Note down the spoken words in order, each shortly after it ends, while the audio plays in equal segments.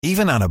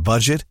Even on a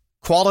budget,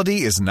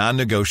 quality is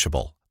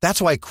non-negotiable.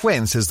 That's why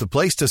Quince is the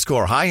place to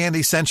score high-end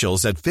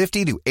essentials at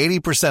 50 to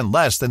 80%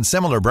 less than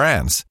similar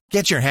brands.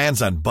 Get your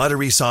hands on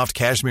buttery soft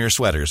cashmere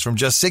sweaters from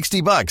just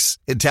 $60,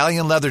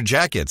 Italian leather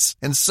jackets,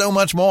 and so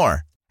much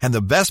more. And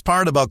the best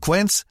part about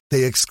Quince,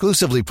 they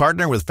exclusively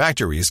partner with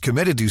factories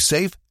committed to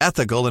safe,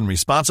 ethical, and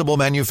responsible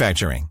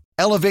manufacturing.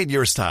 Elevate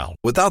your style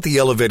without the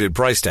elevated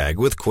price tag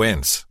with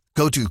Quince.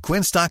 Go to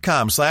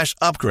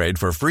quince.com/upgrade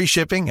for free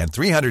shipping and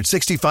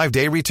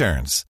 365-day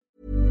returns.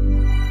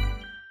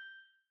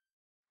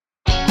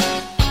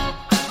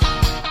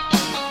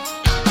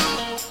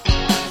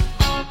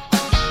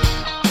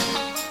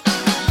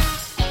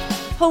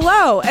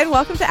 Hello, and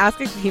welcome to Ask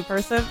a Clean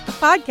Person, the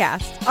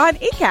podcast on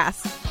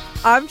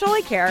Acast. I'm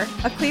Jolie Kerr,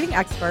 a cleaning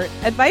expert,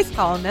 advice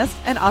columnist,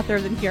 and author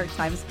of the New York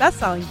Times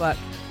bestselling book,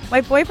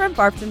 My Boyfriend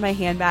Barfed in My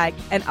Handbag,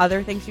 and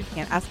Other Things You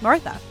Can't Ask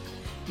Martha.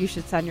 You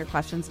should send your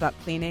questions about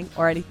cleaning,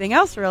 or anything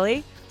else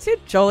really, to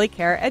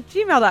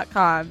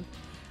joliekerr@gmail.com.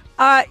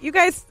 You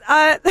guys,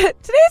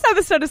 today's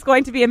episode is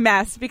going to be a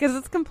mess because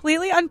it's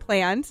completely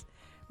unplanned.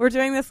 We're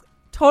doing this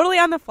totally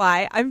on the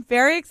fly. I'm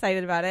very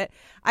excited about it.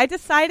 I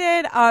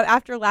decided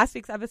after last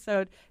week's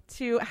episode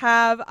to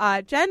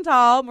have Jen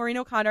Dahl, Maureen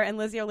O'Connor, and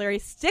Lizzie O'Leary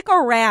stick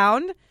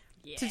around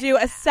to do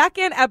a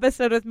second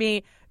episode with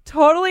me,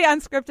 totally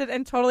unscripted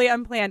and totally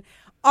unplanned.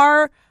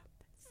 Our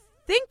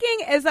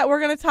thinking is that we're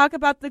going to talk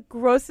about the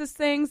grossest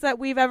things that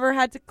we've ever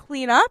had to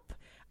clean up.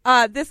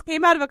 This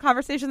came out of a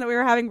conversation that we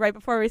were having right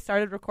before we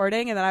started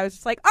recording, and then I was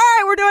just like, all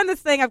right, we're doing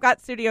this thing. I've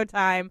got studio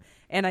time,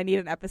 and I need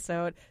an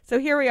episode. So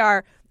here we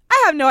are.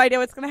 I have no idea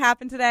what's going to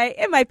happen today.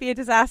 It might be a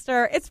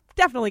disaster. It's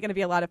definitely going to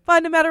be a lot of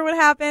fun no matter what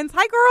happens.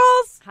 Hi,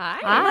 girls.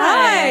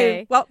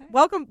 Hi. Well,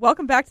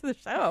 welcome back to the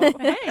show.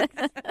 Thanks.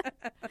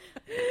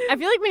 I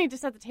feel like we need to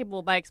set the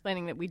table by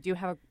explaining that we do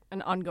have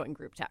an ongoing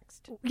group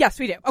text. Yes,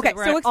 we do. Okay,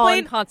 we're so all explain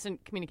in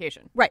constant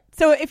communication. Right.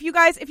 So if you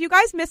guys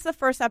missed the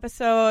first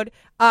episode,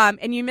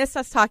 and you missed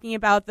us talking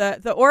about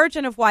the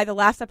origin of why the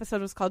last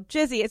episode was called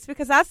Jizzy, it's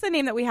because that's the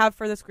name that we have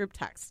for this group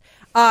text.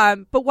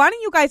 But why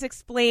don't you guys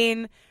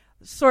explain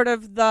sort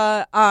of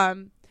the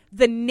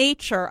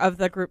nature of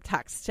the group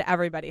text to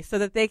everybody so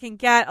that they can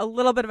get a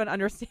little bit of an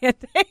understanding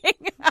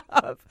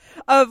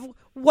of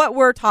what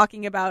we're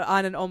talking about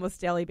on an almost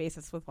daily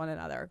basis with one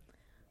another.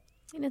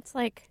 And it's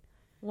like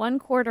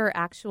 1/4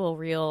 actual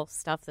real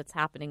stuff that's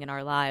happening in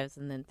our lives,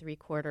 and then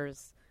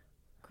 3/4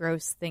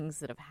 gross things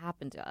that have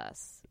happened to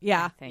us.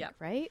 Yeah. I think,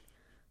 right?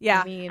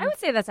 Yeah. I mean, I would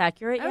say that's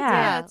accurate. I would say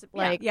that's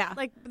like yeah.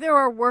 like there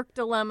are work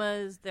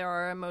dilemmas, there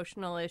are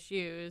emotional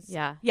issues.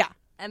 yeah. Yeah.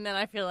 And then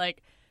I feel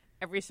like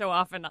every so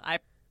often I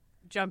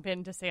jump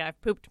in to say I've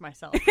pooped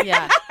myself.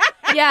 Yeah.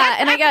 Yeah.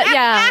 And I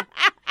got,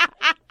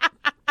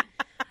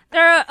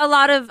 There are a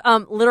lot of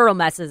literal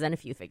messes and a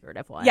few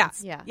figurative ones.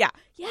 Yes. Yeah. Yeah.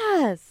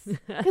 Yes.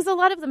 Because a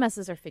lot of the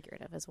messes are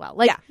figurative as well.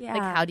 Like, Yeah.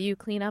 like how do you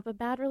clean up a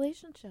bad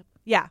relationship?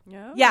 Yeah.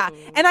 No. Yeah.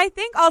 And I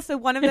think also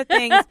one of the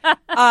things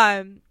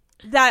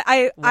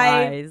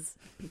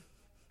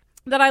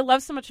that I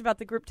love so much about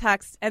the group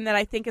text, and that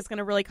I think is going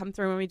to really come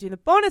through when we do the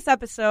bonus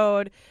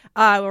episode,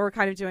 where we're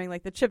kind of doing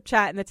like the chip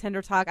chat and the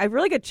Tinder talk. I have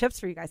really good chips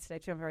for you guys today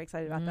too. I'm very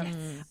excited about them.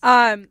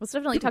 Let's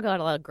definitely talk about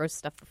a lot of gross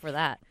stuff before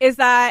that. Is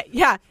that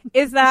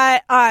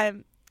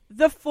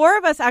the four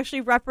of us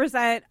actually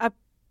represent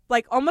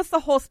almost the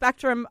whole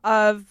spectrum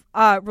of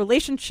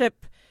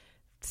relationship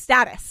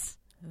status.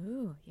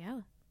 Ooh,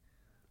 yeah.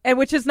 And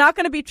which is not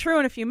going to be true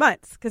in a few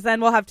months, because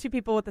then we'll have two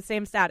people with the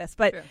same status.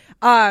 But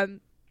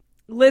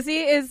Lizzie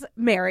is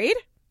married.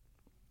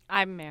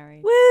 I'm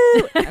married.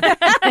 Woo!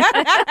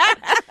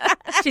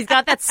 She's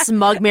got that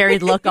smug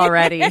married look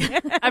already.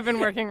 I've been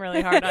working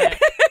really hard on it.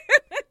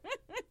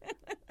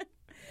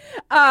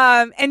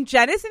 And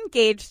Jen is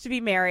engaged to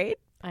be married.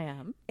 I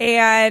am.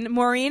 And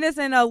Maureen is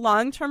in a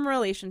long-term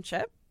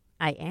relationship.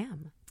 I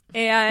am.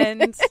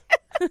 And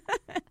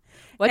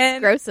What's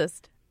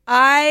grossest?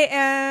 I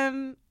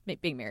am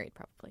Being married,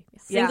 probably.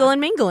 Yes. Single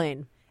and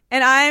mingling.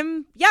 And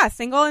I'm,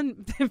 single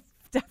and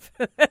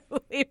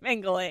definitely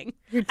mingling.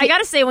 I got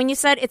to say, when you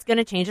said it's going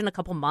to change in a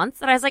couple months,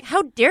 that I was like,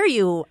 how dare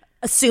you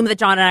assume that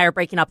John and I are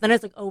breaking up? Then I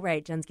was like, oh,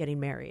 right, Jen's getting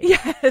married.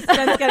 Yes,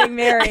 Jen's getting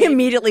married. I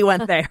immediately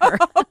went there. Maureen!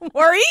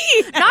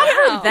 Not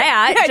even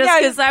that, Yeah, just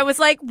because I was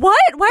like, what?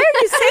 Why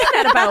are you saying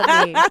that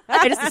about me?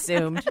 I just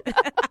assumed.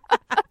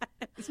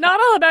 It's not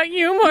all about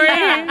you, Maureen.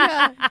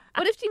 Yeah.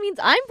 What if she means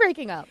I'm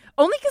breaking up?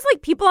 Only because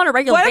people on a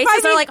regular What if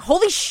basis I are mean- like,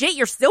 holy shit,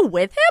 you're still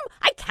with him?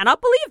 I cannot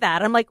believe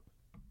that. I'm like,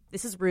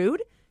 this is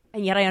rude.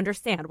 And yet I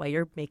understand why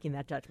you're making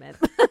that judgment.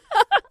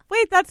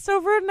 Wait, that's so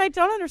rude, and I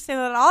don't understand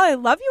that at all. I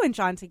love you and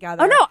John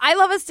together. Oh, no, I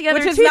love us together,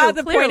 Which is too, not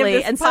the clearly. point of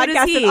this and so does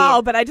podcast he. at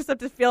all, but I just have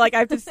to feel like I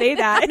have to say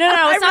that. No,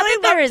 I it's not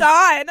really that there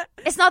love John.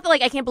 It's not that,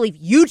 I can't believe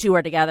you two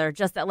are together,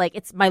 just that,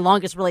 it's my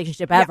longest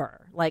relationship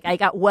ever. I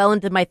got well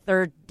into my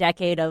third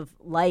decade of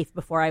life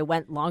before I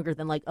went longer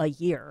than, a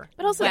year.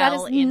 But also, Well that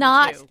is into.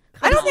 not.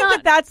 I don't think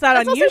that that's not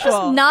That's unusual.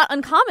 also just not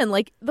uncommon.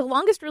 The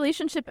longest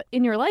relationship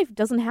in your life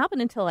doesn't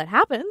happen until it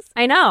happens.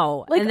 I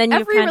know. And then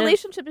every you kind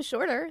relationship is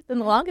shorter than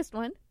the longest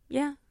one.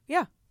 Yeah.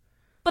 Yeah.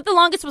 But the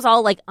longest was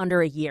all like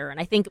under a year, and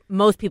I think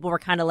most people were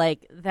kind of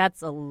like,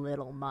 "That's a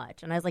little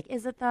much." And I was like,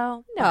 "Is it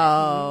though?"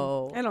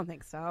 No. I don't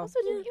think so. Also,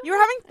 didn't You were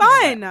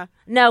having fun.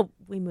 No,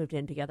 we moved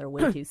in together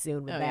way too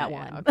soon with Oh, that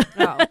yeah, one.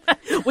 Oh.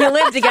 We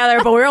lived together,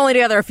 but we were only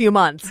together a few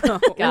months.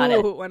 Got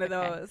it. Ooh, one of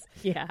those.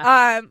 Yeah.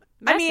 I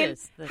mean,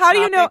 Messes, the how do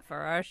you know? topic for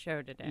our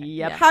show today?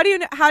 Yep. How do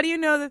you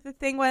know that the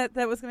thing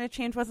that was going to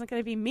change wasn't going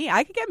to be me?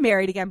 I could get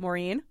married again,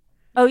 Maureen.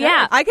 Oh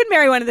yeah, I could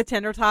marry one of the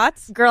Tinder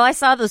tots. girl, I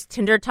saw those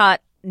Tinder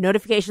tot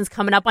notifications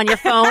coming up on your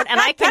phone, and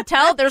I can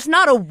tell there's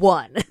not a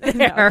one. No,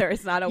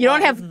 there's not a You one.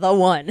 don't have the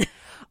one.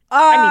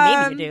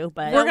 I mean, maybe you do,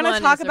 but we're gonna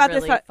One talk is a about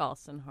this really on-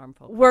 false and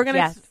harmful. We're gonna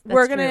Yes,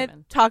 we're that's gonna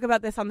proven. talk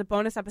about this on the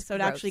bonus episode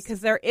Gross. actually,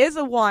 because there is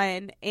a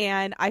one,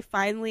 and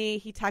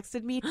he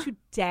texted me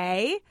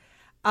today,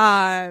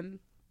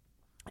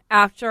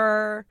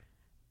 after.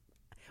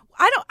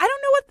 I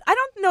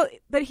don't know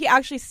that he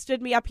actually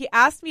stood me up. He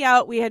asked me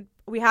out. We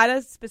had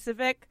a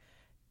specific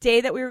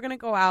day that we were gonna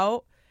go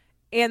out,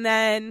 and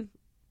then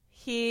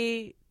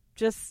he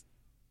just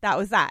that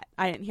was that.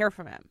 I didn't hear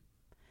from him,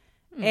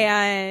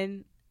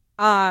 and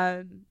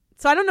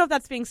so I don't know if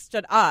that's being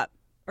stood up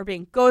or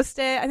being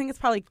ghosted. I think it's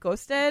probably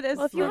ghosted is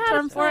Well, if the you had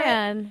term a for it.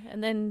 plan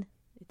and then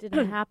it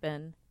didn't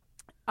happen,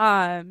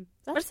 but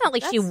it's not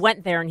like she that's-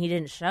 went there and he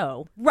didn't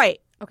show. Right.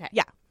 Okay.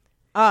 Yeah.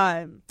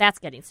 That's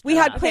getting We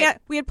had stood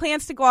up. we had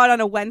plans to go out on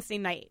a Wednesday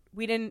night.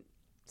 We didn't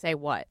Say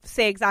what?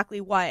 say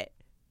exactly what,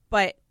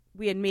 but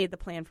we had made the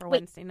plan for Wait,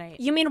 Wednesday night.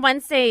 You mean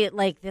Wednesday,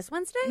 like this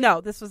Wednesday? No,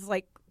 this was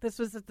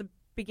at the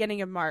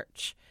beginning of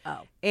March,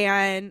 Oh,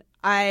 and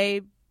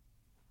I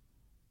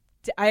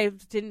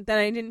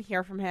didn't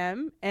hear from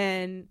him,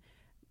 and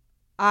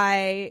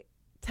I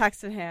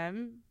texted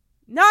him.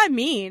 Not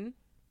mean.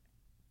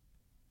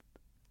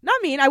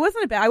 I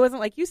wasn't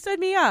like, you stood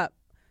me up.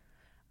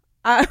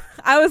 I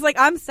was like,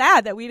 I'm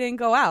sad that we didn't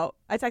go out.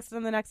 I texted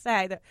him the next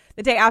day,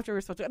 the day after we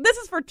were supposed to. This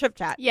is for Chip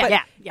Chat. Yeah, but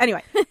yeah.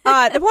 Anyway,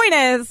 the point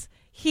is,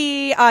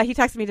 he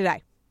texted me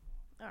today,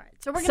 All right,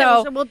 so we're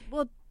So- gonna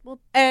we'll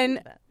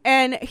and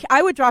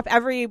I would drop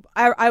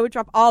I would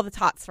drop all the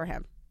tots for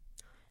him,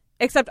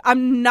 except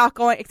I'm not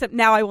going. Except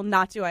now I will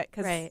not do it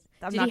because Right.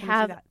 I'm Did not he going to do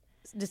have? that.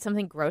 Did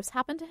something gross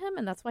happen to him,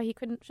 and that's why he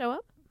couldn't show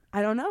up?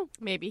 I don't know.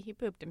 maybe he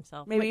pooped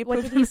himself. Maybe What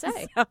he did pooped he say?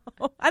 himself.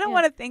 I don't Yeah.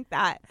 want to think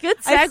that. good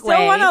segue. I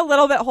still want to a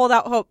little bit hold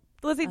out hope.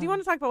 Lizzie, do you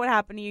want to talk about what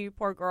happened to you, you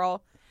poor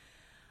girl?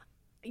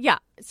 Yeah.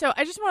 So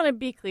I just want to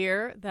be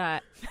clear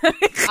that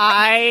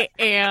I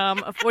am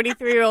a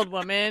 43-year-old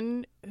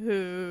woman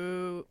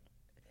who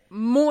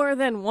more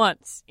than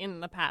once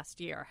in the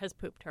past year has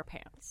pooped her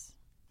pants.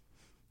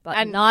 But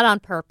And- not on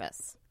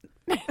purpose.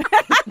 Is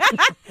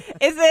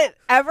it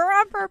ever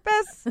on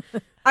purpose?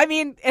 I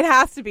mean, it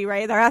has to be,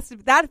 right?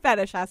 That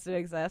fetish has to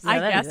exist. I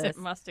that guess exists.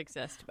 it must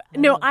exist. But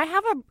no, I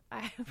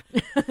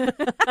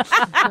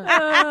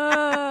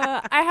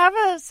have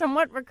a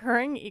somewhat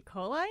recurring E.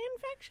 coli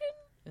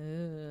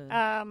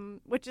infection,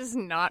 which is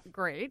not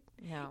great.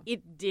 No.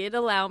 It did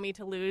allow me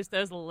to lose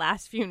those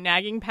last few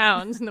nagging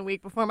pounds in the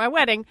week before my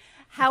wedding.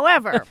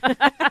 However,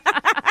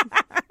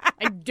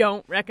 I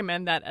don't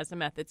recommend that as a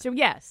method. So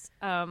yes,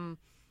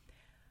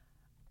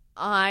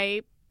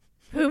 I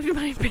pooped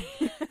my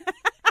pants.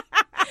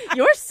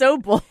 You're so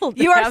bold.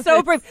 You are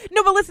so brave.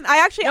 No, but listen, I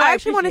actually want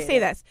to appreciate say it.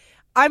 this.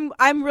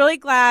 I'm really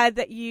glad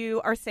that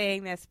you are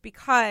saying this,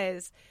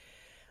 because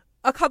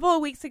a couple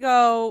of weeks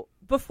ago,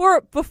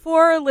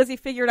 before Lizzie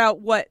figured out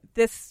what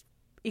this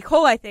E.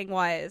 coli thing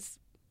was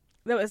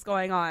that was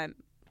going on,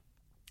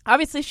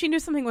 obviously she knew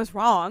something was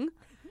wrong.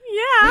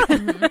 Yeah.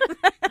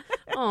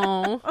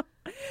 Oh,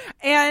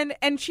 And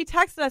she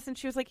texted us and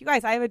she was like, you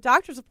guys, I have a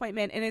doctor's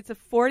appointment and it's a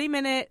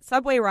 40-minute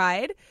subway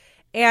ride,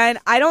 and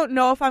I don't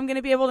know if I'm going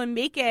to be able to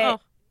make it Oh,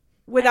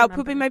 without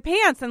remember. pooping my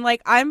pants. And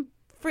like, I'm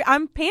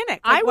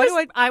panicked.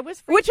 Like, I was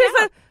freaked which is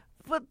out.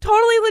 a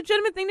totally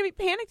legitimate thing to be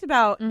panicked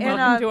about. And,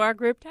 Welcome to our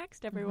group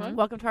text, everyone.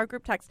 welcome to our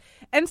group text.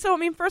 And so, I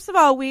mean, first of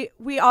all, we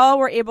all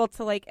were able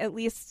to like at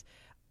least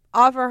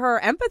offer her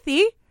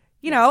empathy,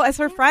 you know, as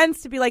her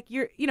friends, to be like,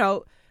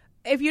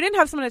 if you didn't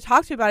have someone to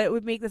talk to about it, it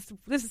would make this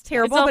is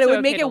terrible, but it also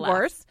would make okay it to laugh.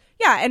 worse.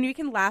 Yeah, and you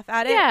can laugh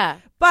at it. Yeah.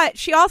 But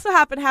she also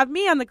happened to have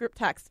me on the group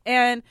text,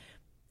 and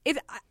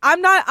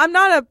I'm not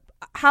a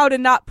how to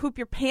not poop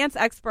your pants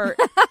expert.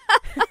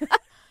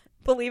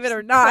 Believe it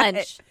or not.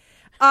 Clench.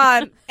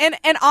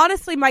 And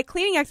honestly, my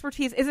cleaning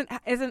expertise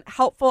isn't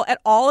helpful at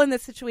all in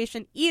this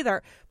situation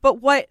either.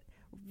 But what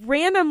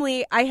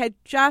randomly I had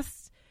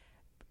just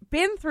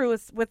been through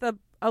with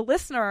a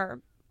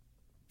listener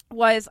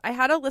was, I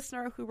had a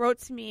listener who wrote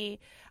to me,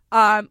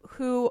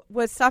 who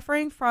was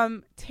suffering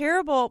from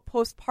terrible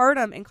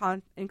postpartum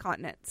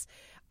incontinence.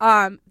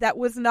 That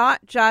was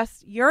not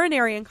just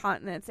urinary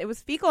incontinence. It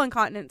was fecal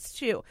incontinence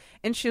too.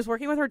 And she was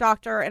working with her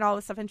doctor and all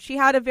this stuff. And she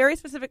had a very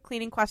specific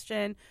cleaning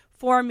question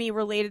for me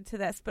related to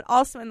this. But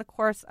also in the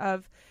course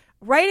of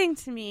writing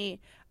to me,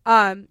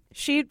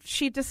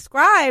 she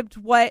described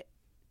what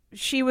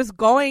she was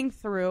going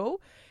through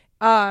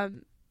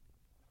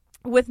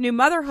with new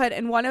motherhood.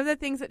 And one of the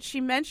things that she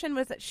mentioned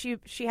was that she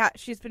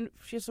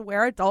has to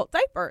wear adult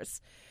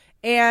diapers.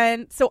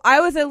 And so I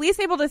was at least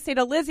able to say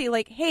to Lizzie,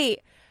 like, hey,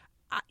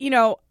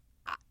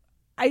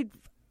 I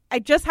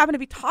just happened to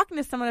be talking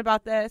to someone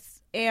about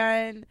this,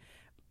 and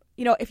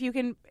if you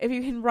can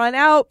run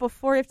out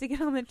before you have to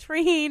get on the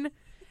train.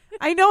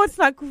 I know it's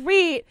not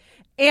great.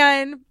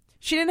 And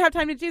she didn't have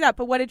time to do that,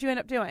 but what did you end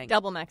up doing?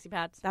 Double maxi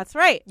pads. That's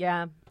right.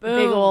 Yeah. Boom.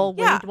 Big old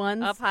Yeah. winged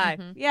ones. Up high.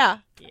 Yeah.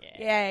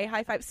 Yay,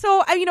 high five.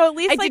 So, at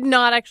least I did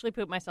not actually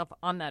poop myself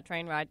on that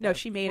train ride. No, though,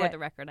 she made for it. the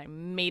record, I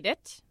made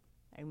it.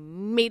 I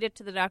made it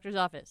to the doctor's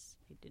office.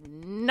 I did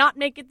not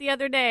make it the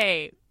other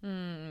day.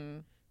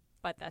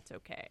 But that's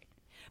okay.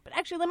 But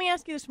actually, let me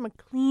ask you this from a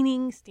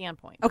cleaning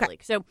standpoint. Okay.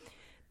 Blake. So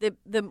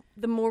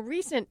the more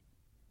recent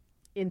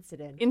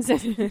Incident.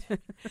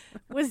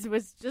 was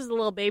just a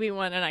little baby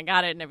one, and I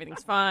got it, and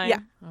everything's fine. Yeah.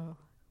 Oh.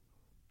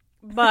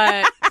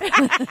 But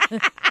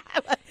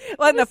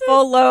wasn't a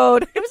full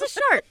load. it was a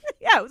shark.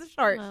 Yeah, it was a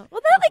short. Well,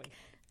 that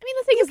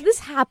the thing is, this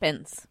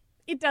happens.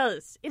 It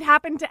does. It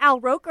happened to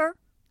Al Roker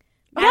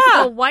at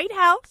Yeah. the White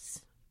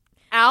House.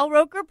 Al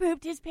Roker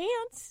pooped his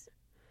pants.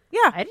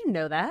 Yeah. I didn't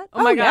know that.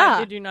 Oh my Oh, God, yeah.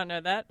 did you not know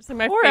that? It's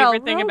my Poor Al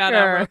favorite thing about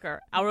Al Roker.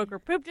 Roker. Al Roker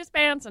pooped his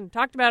pants and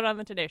talked about it on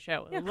the Today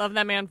Show. I love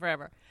that man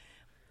forever.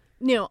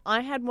 No, I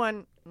had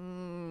one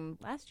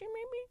last year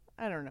maybe?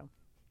 I don't know.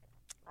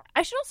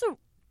 I should also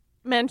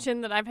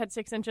mention that I've had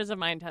 6 inches of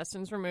my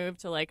intestines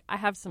removed, so I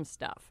have some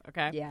stuff,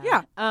 okay? Yeah.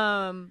 Yeah.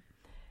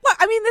 Look,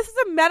 this is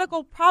a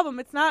medical problem.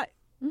 It's not,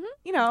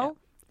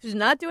 She's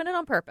not doing it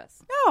on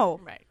purpose. no.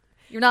 Right.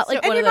 You're not like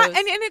And one you're of not, those.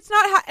 and it's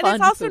not, and fun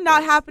it's also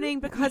not poopers. happening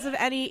because of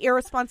any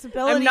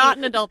irresponsibility. I'm not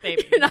an adult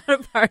baby. You're not a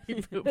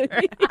party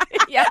pooper.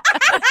 Yeah.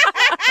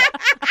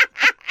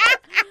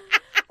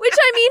 Which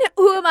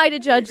who am I to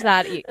judge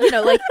that?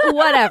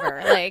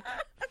 Whatever.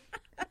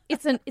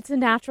 It's a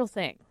natural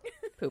thing.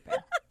 Pooping.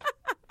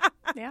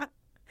 Yeah.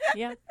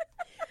 Yeah.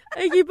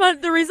 I keep on,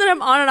 the reason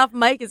I'm on and off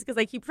mic is because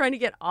I keep trying to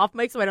get off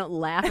mic so I don't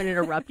laugh and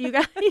interrupt you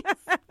guys.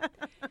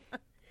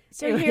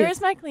 So here's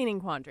my cleaning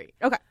quandary.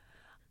 Okay.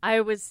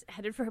 I was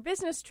headed for a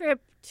business trip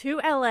to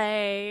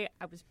LA.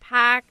 I was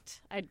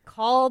packed. I'd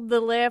called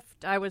the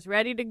Lyft. I was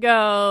ready to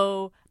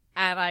go.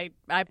 And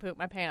I pooped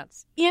my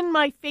pants in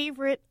my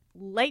favorite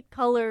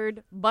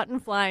light-colored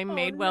button-fly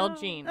Madewell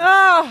jeans.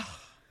 Oh,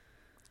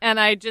 And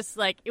I just,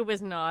 it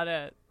was not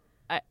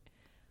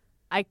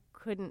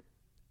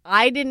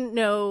I didn't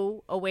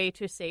know a way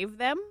to save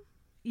them.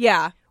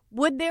 yeah.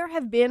 Would there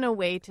have been a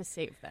way to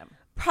save them?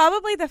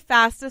 Probably the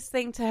fastest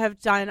thing to have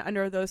done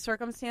under those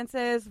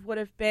circumstances would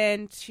have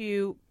been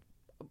to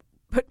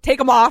take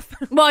them off,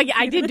 Well, yeah,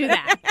 I did do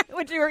that.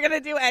 which you were going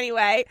to do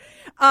anyway,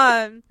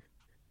 and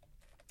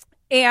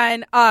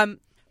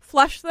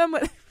flush them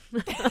with.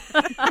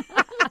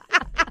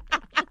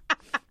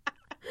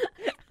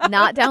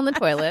 Not down the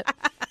toilet.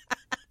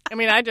 I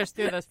mean, I just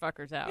threw those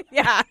fuckers out.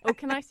 Yeah. Oh,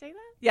 can I say that?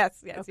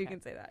 Yes, Okay. you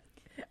can say that.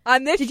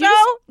 On this Did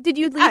show,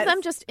 you leave Yes.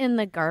 them just in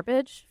the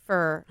garbage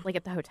for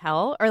at the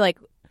hotel or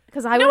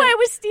because I No, would I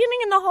was standing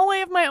in the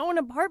hallway of my own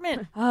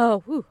apartment.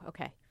 Oh, whew,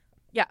 okay.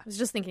 Yeah. I was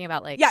just thinking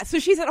about yeah. So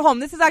she's at home.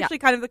 This is actually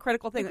kind of the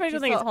critical thing. The that crazy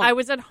she's thing still is, at home. I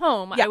was at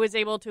home. Yeah. I was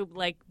able to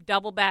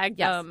double bag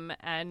Yes. them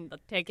and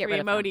take Get rid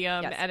of them.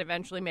 Imodium Yes. and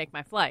eventually make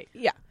my flight.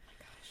 Yeah.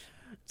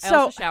 I So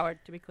also showered,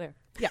 to be clear.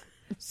 yeah.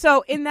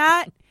 So in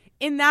that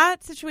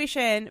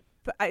situation,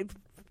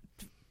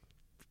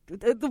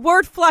 the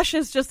word flush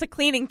is just a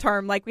cleaning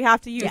term. We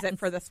have to use Yes. it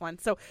for this one.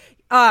 So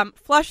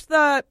flush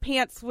the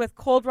pants with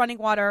cold running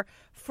water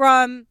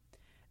from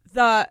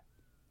the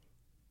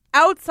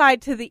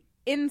outside to the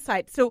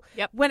inside. So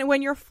Yep.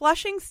 when you're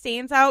flushing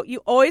stains out, you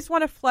always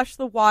want to flush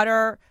the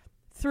water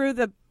through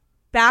the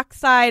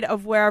backside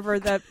of wherever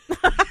the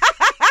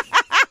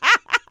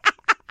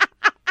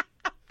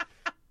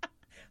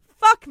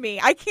fuck me,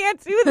 I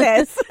can't do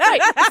this.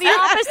 Right. The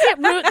opposite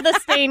route the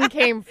stain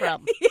came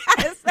from.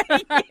 Yes,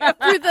 thank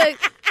you.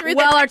 through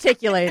Well the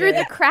articulated. through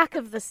the crack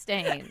of the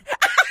stain.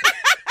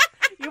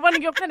 You want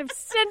to go kind of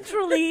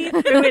centrally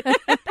through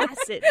its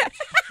passage.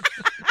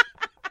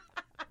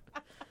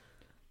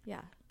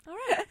 Yeah. All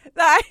right.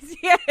 The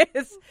idea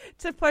is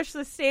to push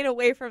the stain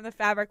away from the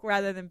fabric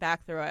rather than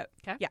back through it.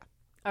 Okay. Yeah.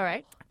 All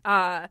right.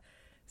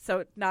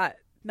 So not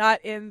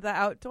in the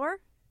outdoor.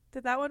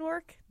 Did that one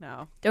work?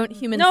 No. Don't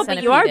human No,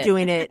 but you are centipede it.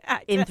 doing it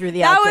in through the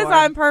that outdoor. was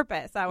on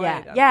purpose.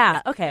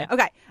 Yeah. Okay.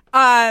 Okay.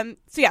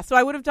 So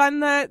I would have done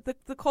the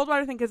cold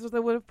water thing because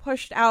it would have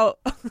pushed out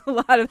a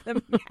lot of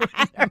the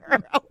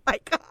matter. Oh my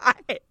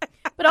god.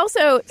 But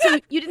also, so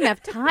you didn't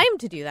have time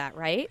to do that,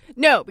 right?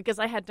 No, because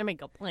I had to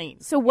make a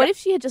plane. So what if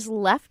she had just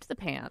left the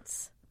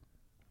pants?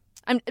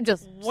 I'm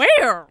just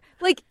Where?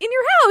 in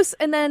your house,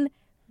 and then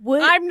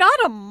would I'm not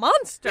a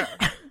monster.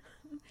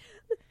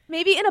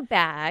 maybe in a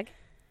bag.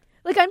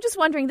 I'm just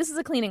wondering. This is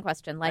a cleaning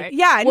question. Right.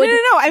 Yeah, would-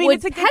 no. I mean, would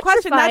it's a good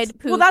question. That's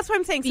petrified that's what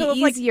I'm saying. be So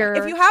easier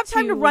if you have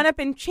time to to- run up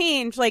and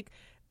change,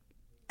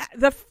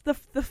 the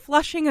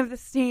flushing of the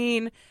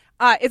stain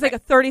is like a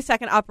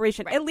 30-second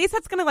operation. Right. At least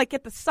that's gonna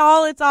get the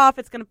solids off.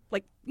 It's gonna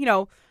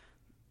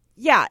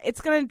yeah, it's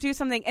gonna do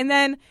something. And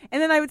then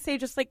I would say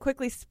just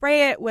quickly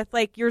spray it with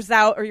your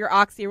Zout or your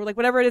Oxy or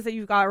whatever it is that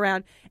you've got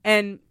around,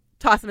 and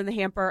toss them in the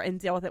hamper and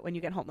deal with it when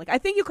you get home. Like, I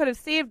think you could have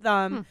saved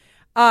them.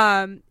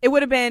 It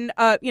would have been,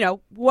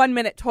 1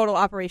 minute total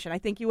operation. I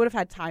think you would have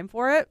had time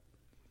for it.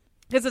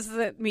 Because this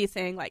isn't me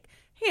saying, like,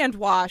 hand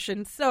wash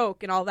and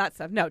soak and all that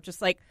stuff. No,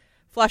 just, like,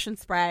 flush and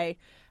spray.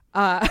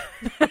 Oh,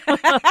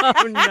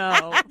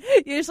 no.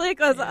 Usually it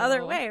goes the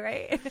other way,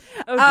 right?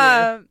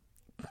 Oh,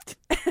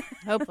 dear.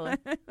 Hopefully.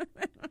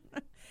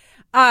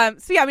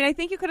 So yeah, I mean, I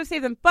think you could have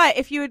saved them. But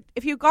if you'd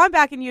gone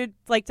back and you'd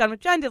like done what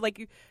Jen did,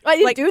 like I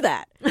didn't do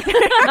that.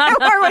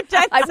 or what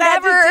Jen I've said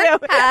to never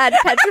do. had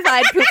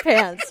petrified poop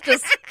pants.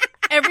 Just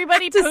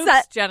Everybody To poops,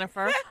 set-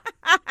 Jennifer.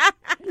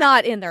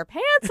 not in their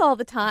pants all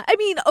the time. I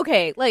mean,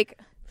 okay, like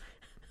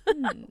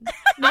I'm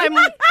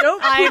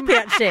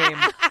Pant shame.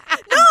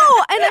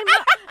 no, and I'm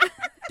not.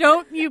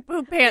 Don't you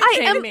poop pants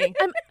shame me.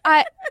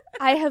 I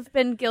have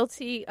been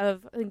guilty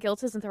of, and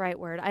guilt isn't the right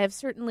word. I have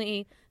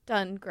certainly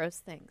done gross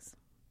things.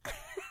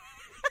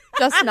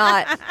 Just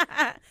not.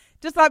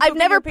 Just not. I've pooping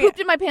never your pants. pooped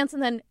in my pants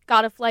and then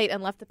got a flight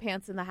and left the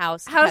pants in the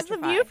house. How's the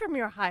petrified. view from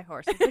your high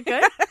horse? Is it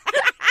good?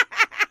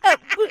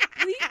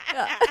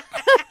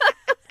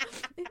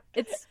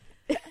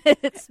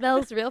 It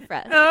smells real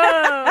fresh.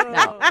 Oh.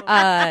 No,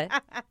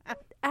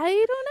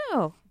 I don't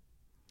know.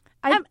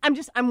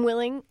 I'm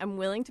willing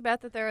to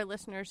bet that there are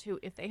listeners who,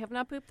 if they have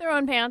not pooped their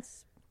own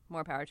pants,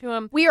 more power to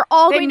them. We are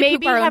all They going to poop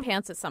maybe our own have-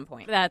 pants at some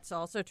point. That's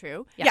also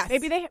true. Yes.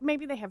 Maybe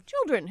they have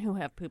children who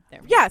have pooped their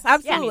pants. Yes, Yeah, I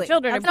absolutely. mean,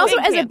 children And are also,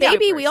 big as a pants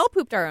baby, poopers. we all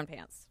pooped our own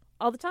pants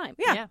all the time.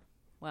 Yeah.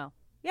 Well,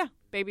 Yeah.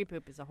 baby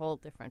poop is a whole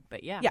different,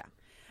 but yeah. Yeah.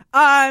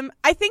 I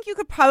think you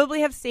could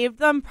probably have saved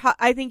them.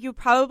 I think you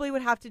probably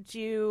would have to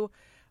do,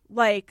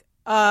 like,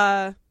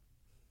 you'd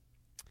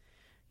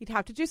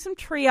have to do some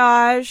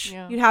triage.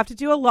 Yeah. You'd have to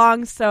do a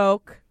long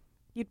soak.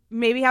 You'd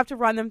maybe have to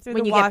run them through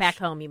When the you wash. get back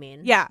home, you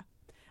mean? Yeah.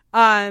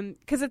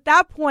 Because at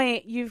that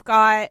point, you've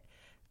got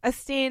a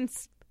stain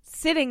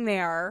sitting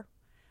there.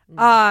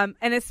 And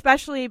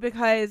especially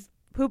because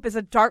poop is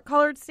a dark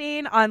colored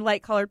stain on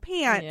light colored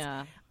pants.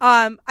 Yeah.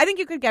 I think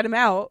you could get them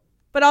out.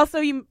 But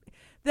also,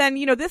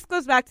 this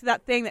goes back to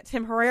that thing that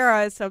Tim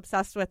Herrera is so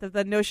obsessed with, of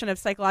the notion of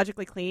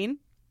psychologically clean.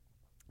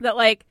 That,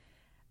 like,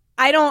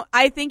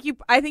 I think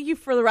you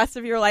for the rest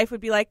of your life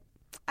would be like,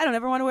 I don't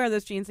ever want to wear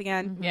those jeans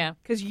again. Yeah.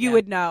 Because you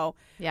would know.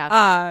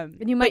 Yeah.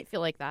 And you might feel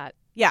like that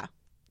Yeah.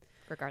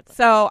 regardless.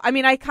 So, I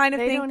mean, I kind of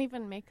They think don't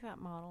even make that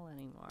model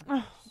anymore.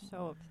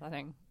 So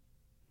upsetting.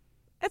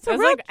 it's a It's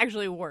real. like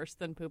actually worse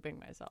than pooping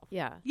myself.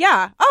 Yeah.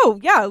 Yeah. Oh,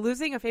 yeah.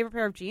 Losing a favorite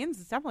pair of jeans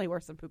is definitely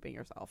worse than pooping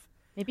yourself.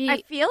 Maybe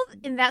I feel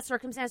in that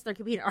circumstance there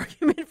could be an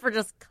argument for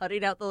just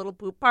cutting out the little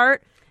poop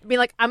part and being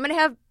like, I'm going to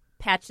have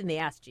patch in the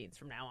ass jeans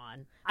from now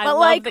on. I but love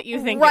like that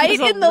you think right it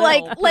was a in the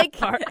little like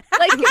part.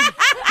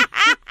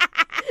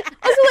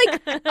 also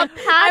like a patch.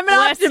 I'm an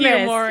Bless you,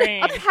 optimist.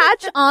 Maureen. A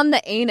patch on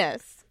the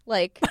anus,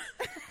 like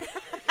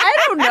I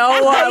don't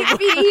know. might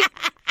be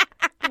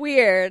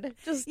weird.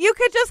 Just You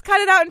could just cut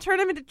it out and turn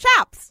them into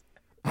chaps.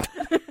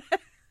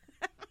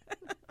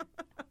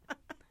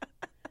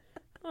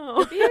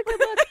 be a good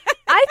look.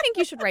 I think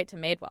you should write to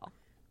Madewell.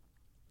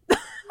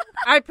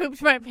 I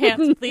pooped my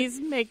pants. Please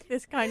make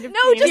this kind of No,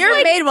 penis. just Dear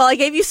like- Madewell, I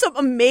gave you some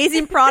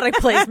amazing product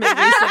placement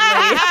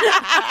recently.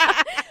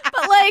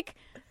 But like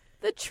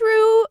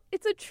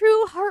it's a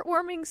true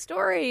heartwarming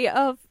story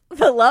of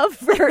the love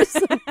for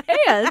some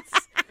pants,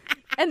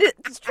 and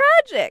it's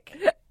tragic.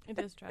 It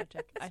is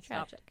tragic. I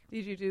stopped.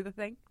 Did you do the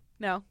thing?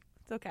 No,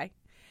 it's okay.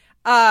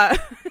 I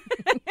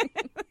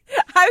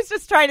was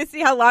just trying to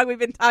see how long we've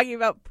been talking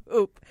about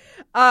poop.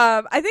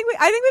 I think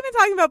we've been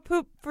talking about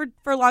poop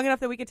for long enough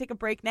that we could take a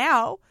break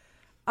now.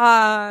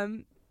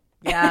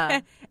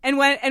 Yeah. and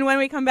when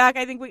we come back,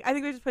 I think we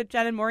just put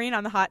Jen and Maureen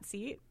on the hot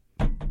seat.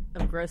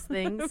 Of gross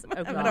things.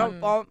 Oh,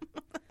 God.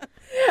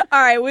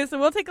 All right, so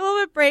we'll take a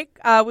little bit break.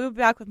 We'll be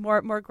back with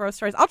more gross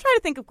stories. I'll try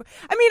to think of.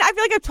 I mean, I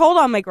feel like I've told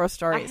all my gross I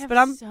stories, have but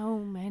I'm. so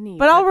many.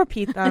 But I'll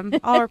repeat them.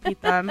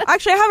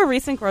 Actually, I have a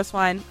recent gross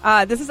one.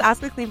 This is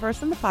Ask a Clean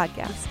Person, the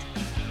podcast.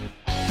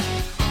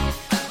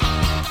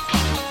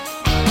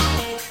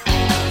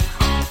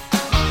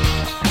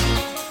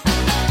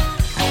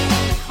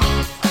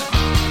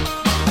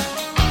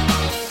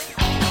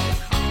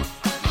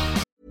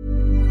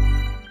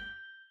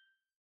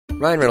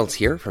 Ryan Reynolds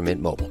here from Mint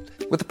Mobile.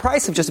 With the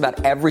price of just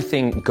about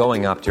everything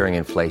going up during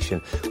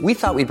inflation, we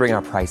thought we'd bring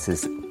our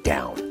prices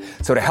down.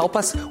 So to help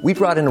us, we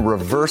brought in a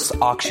reverse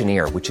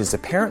auctioneer, which is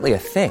apparently a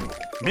thing.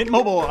 Mint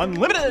Mobile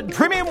Unlimited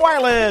Premium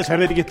Wireless. How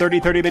to get 30,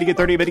 30, bit to get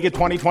 30, bit to get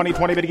 20, 20,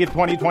 20, bit to get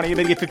 20, 20,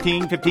 bit to get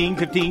 15, 15,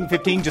 15,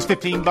 15, just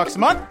 $15 a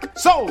month?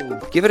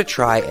 Sold! Give it a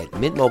try at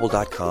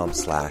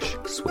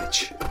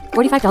mintmobile.com/switch.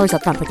 $45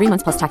 up front for 3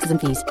 months plus taxes and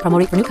fees. Promo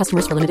rate for new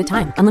customers for limited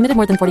time. Unlimited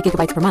more than 40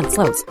 gigabytes per month.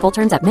 Slows full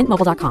terms at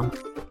mintmobile.com.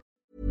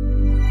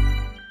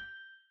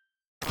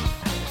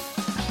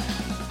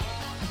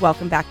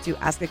 Welcome back to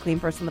Ask a Clean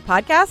Person, the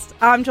podcast.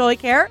 I'm Jolie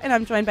Kerr, and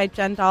I'm joined by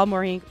Jen Dahl,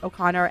 Maureen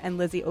O'Connor, and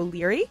Lizzie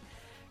O'Leary.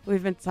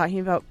 We've been talking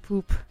about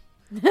poop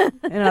and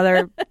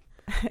other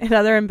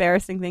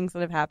embarrassing things that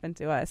have happened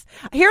to us.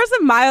 Here's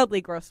a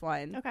mildly gross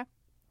one. Okay.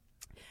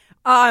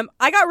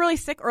 I got really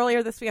sick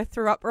earlier this week. I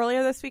threw up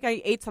earlier this week.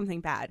 I ate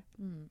something bad,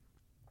 and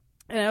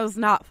it was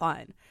not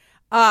fun.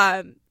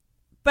 But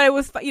it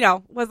was,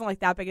 wasn't like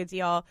that big a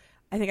deal.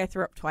 I think I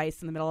threw up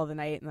twice in the middle of the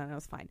night, and then it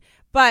was fine.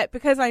 But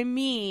because I'm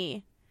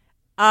me,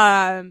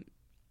 I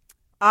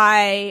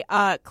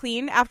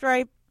clean after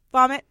I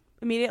vomit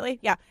immediately.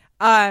 Yeah.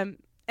 And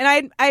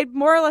I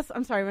more or less.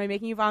 I'm sorry. Am I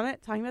making you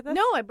vomit talking about this?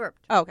 No, I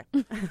burped. Oh,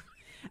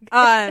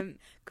 okay.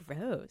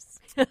 Gross.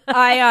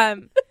 I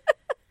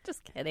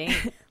Just kidding.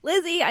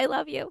 Lizzie, I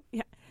love you.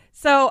 Yeah.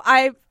 So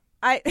I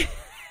they're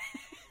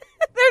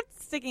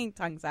sticking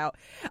tongues out.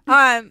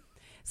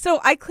 So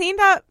I cleaned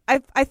up.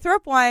 I threw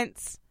up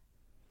once.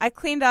 I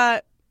cleaned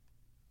up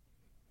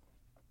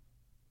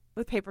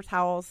with paper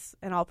towels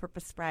and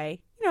all-purpose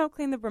spray.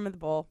 Clean the brim of the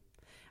bowl.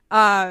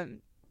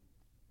 And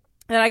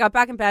then I got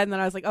back in bed, and then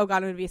I was like, "Oh God,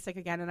 I'm gonna be sick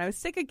again." And I was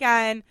sick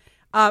again.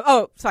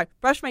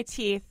 Brushed my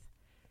teeth.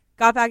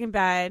 Got back in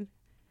bed.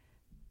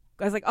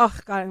 I was like, "Oh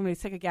God, I'm gonna be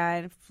sick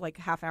again." Like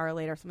a half hour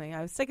later or something,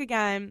 I was sick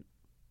again.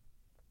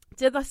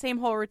 Did the same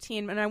whole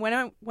routine, and when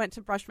I went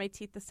to brush my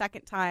teeth the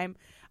second time,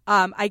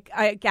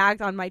 I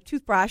gagged on my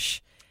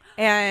toothbrush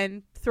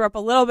and threw up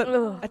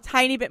a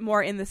tiny bit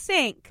more in the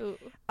sink.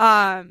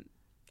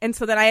 And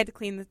so then I had to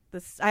clean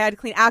I had to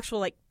clean actual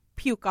like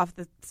puke off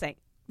the sink,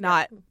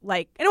 not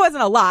like, and it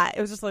wasn't a lot.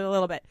 It was just like a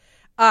little bit.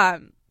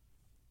 And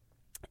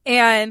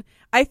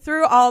I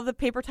threw all the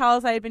paper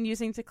towels I had been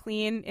using to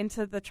clean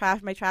into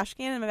my trash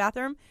can in my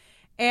bathroom,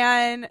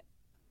 and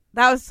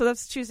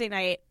that's Tuesday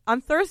night.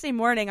 On Thursday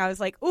morning, I was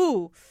like,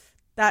 "Ooh,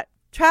 that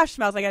trash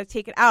smells. I got to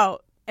take it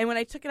out." And when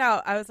I took it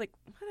out, I was like,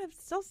 "What? I'm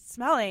still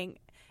smelling."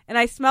 And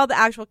I smelled the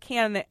actual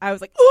can, and I was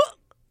like, "Ooh!"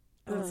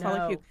 It smelled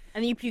like puke.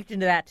 And you puked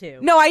into that too.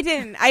 No, I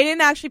didn't. I didn't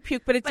actually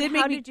puke, but did make me.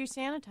 How did you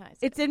sanitize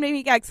it? It did make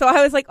me gag. So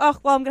I was like, "Oh,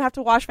 well, I'm gonna have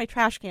to wash my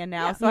trash can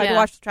now." Yeah. So I had to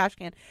wash the trash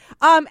can.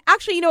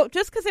 Actually,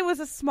 just because it was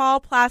a small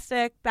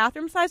plastic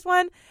bathroom-sized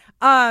one,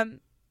 I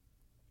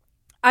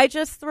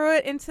just threw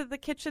it into the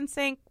kitchen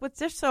sink with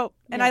dish soap,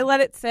 and I let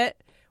it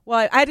sit.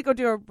 Well, I had to go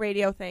do a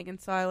radio thing, and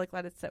so I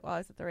let it sit while I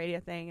was at the radio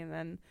thing, and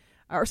then,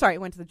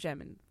 went to the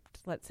gym and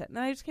just let it sit, and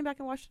then I just came back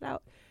and washed it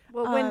out.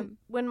 Well,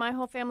 when my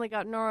whole family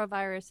got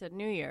norovirus at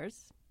New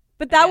Year's.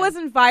 But that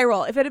wasn't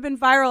viral. If it had been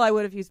viral, I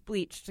would have used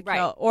bleach to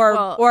kill,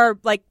 or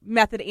like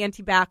method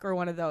antibac or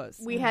one of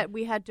those. We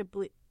had to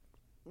bleach.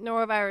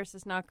 Norovirus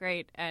is not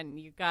great, and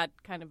you got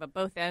kind of a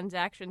both ends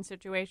action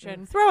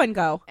situation. Throw and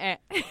go.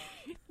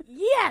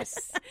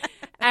 Yes.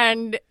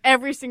 And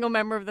every single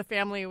member of the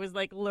family was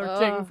like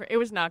lurching for. It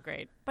was not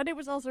great, but it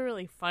was also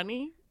really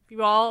funny.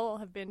 You all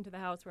have been to the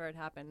house where it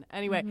happened.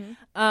 Anyway,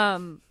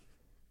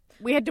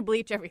 we had to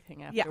bleach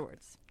everything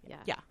afterwards.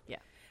 Yeah.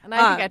 And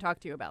I think I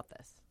talked to you about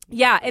this.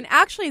 Yeah, and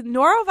actually,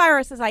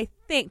 norovirus is, I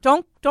think,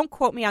 don't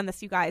quote me on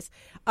this, you guys,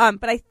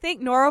 but I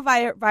think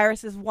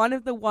norovirus is one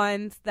of the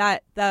ones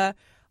that the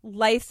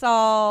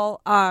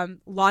Lysol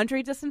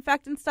laundry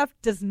disinfectant stuff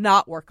does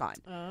not work on.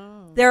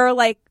 Oh. There are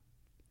like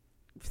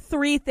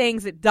 3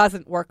 things it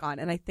doesn't work on,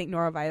 and I think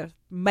norovirus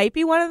might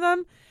be one of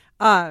them.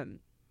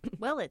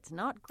 Well, it's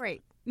not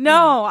great.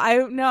 No, I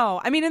know.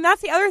 I mean, and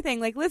that's the other thing.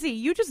 Like, Lizzie,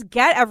 you just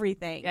get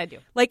everything. I do.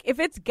 Like, if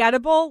it's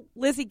gettable,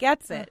 Lizzie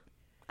gets it.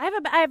 I have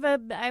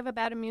a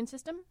bad immune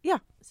system. Yeah.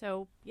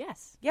 So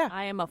yes. Yeah.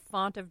 I am a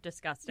font of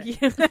disgusting.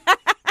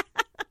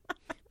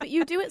 But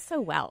you do it so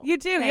well. You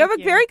do. You have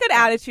a very good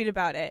attitude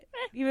about it.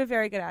 You have a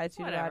very good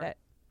attitude about it.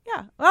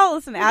 Yeah. Well,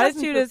 listen,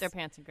 attitude is their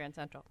pants in Grand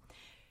Central.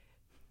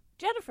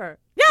 Jennifer,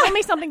 yeah. Tell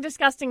me something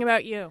disgusting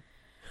about you.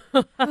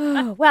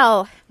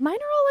 Well, mine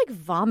are all like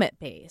vomit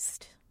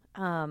based.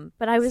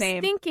 But I was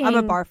thinking I'm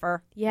a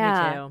barfer.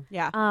 Yeah. Me too.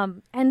 Yeah.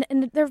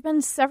 And there have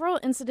been several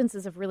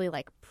incidences of really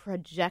like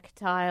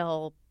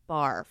projectile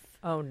barf.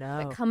 Oh no.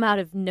 That come out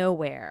of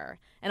nowhere.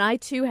 And I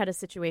too had a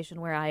situation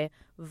where I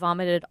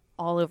vomited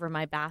all over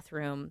my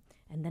bathroom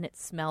and then it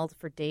smelled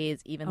for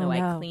days even though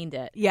I cleaned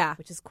it. Yeah.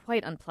 Which is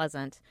quite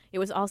unpleasant. It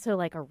was also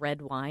like a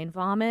red wine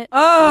vomit.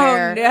 Oh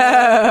where no.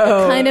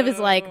 It kind of is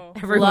like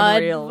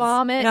blood reels.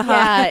 vomit.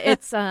 Yeah,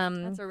 it's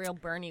That's a real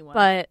Bernie one.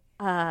 But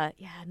not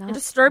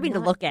disturbing to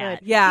not look good.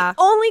 at. Yeah.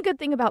 The only good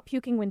thing about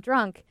puking when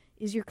drunk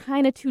is you're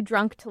kind of too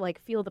drunk to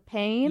like feel the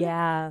pain.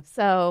 Yeah.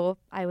 So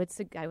I would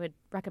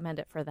recommend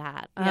it for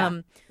that. Yeah.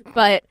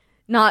 But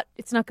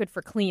it's not good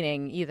for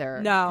cleaning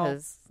either. No.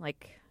 Because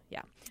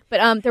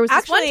But there was this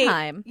Actually, one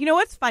time. You know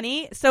what's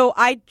funny? So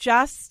I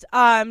just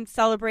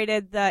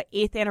celebrated the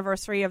 8th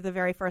anniversary of the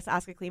very first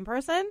Ask a Clean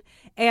Person,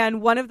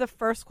 and one of the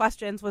first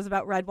questions was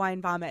about red wine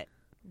vomit.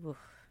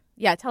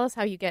 Yeah, tell us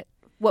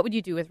what would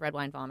you do with red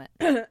wine vomit?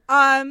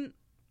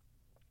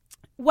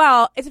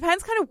 Well, it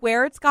depends kind of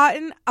where it's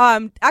gotten.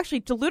 Actually,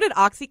 diluted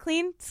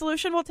OxyClean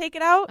solution will take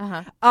it out.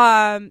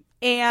 Uh-huh.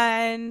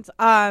 And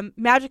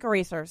magic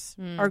erasers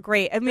are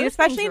great. I mean, Those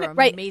especially things in are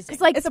Right, amazing.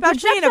 it's like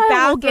Especially the in a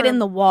projectile will get bathroom. in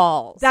the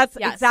walls. That's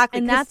Yes. exactly,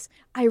 and 'cause-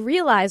 I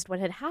realized what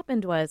had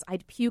happened was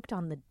I'd puked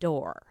on the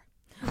door,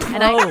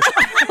 and there was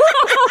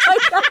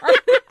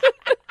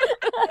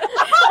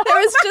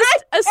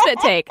just a spit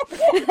take.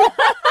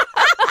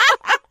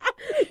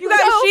 You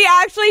guys, she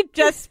actually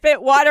just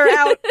spit water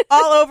out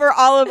all over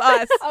all of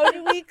us. How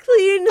do we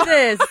clean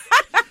this?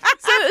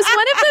 So it was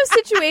one of those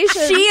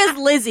situations. She is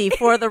Lizzie,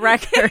 for the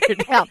record.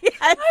 Yeah.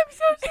 I'm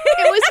so sorry.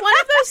 It was one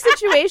of those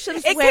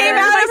situations It where came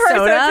out of her, so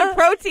soda? it's a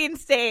protein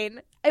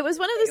stain. it was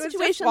one of those It was just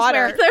situations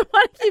water. where I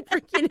want to keep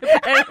drinking it,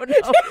 but I don't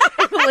know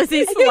if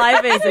Lizzie's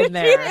saliva is in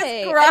there.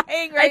 She's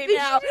crying right think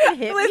now. she's gonna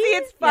hit Lizzie, me.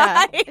 it's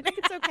fine.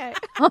 it's okay.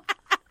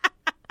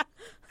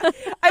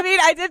 I mean,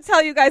 I did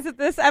tell you guys that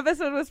this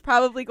episode was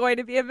probably going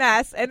to be a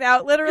mess, and now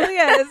it literally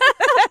is.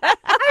 I've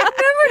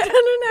never done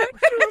an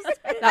actual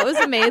spit. That was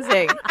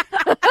amazing.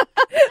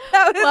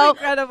 That was Well,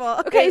 incredible.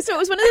 Okay, so it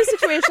was one of those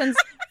situations.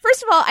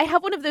 First of all, I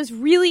have one of those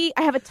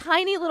I have a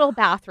tiny little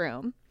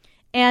bathroom.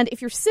 And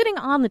if you're sitting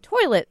on the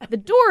toilet, the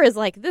door is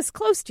like this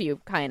close to you,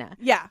 kind of.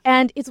 Yeah.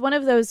 And it's one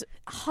of those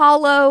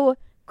hollow,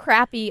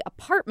 crappy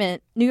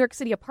New York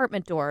City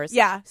apartment doors.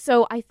 Yeah.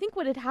 So I think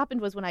what had happened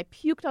was when I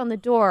puked on the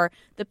door,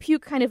 the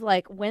puke kind of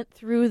like went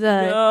through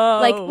the, No.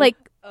 like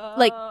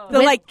The,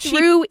 went like,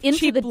 through into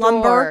cheap the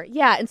lumber. door.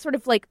 Yeah, and sort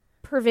of like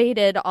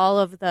pervaded all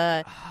of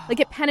the, like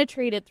it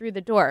penetrated through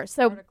the door.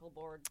 So,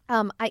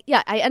 I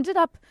ended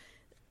up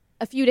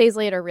a few days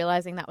later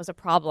realizing that was a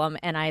problem,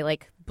 and I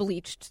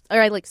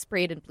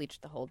sprayed and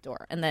bleached the whole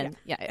door, and then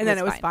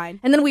it was fine.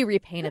 And then we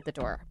repainted the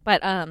door,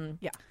 but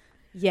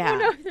yeah. Oh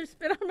no, there's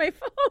spit on my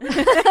phone.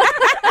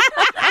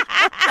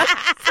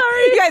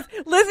 Sorry, you guys.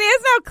 Lizzie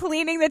is now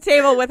cleaning the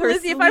table with her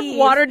Lizzie, if sleeve. I have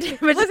water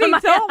damage Lizzie, on my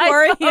don't iPhone.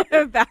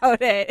 worry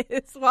about it.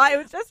 It's why it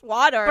was just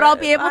water. But I'll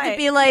be It's able to fine.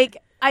 be like,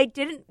 I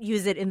didn't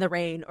use it in the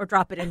rain or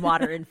drop it in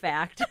water, in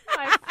fact.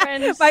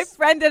 My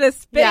friend did a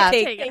spit Yeah.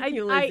 take. Take it. Thank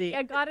you, Lizzie.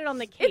 I got it on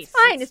the case. It's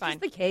fine. It's just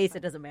the case.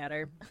 It doesn't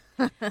matter.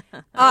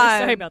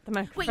 Sorry about the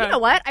microphone. Wait, you know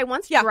what? I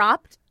once Yeah.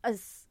 dropped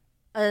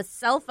a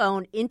cell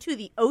phone into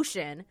the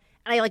ocean,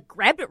 and I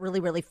grabbed it really,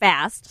 really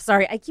fast.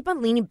 Sorry, I keep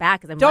on leaning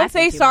back because I'm Don't laughing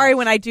say too sorry much.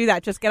 when I do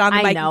that. Just get on the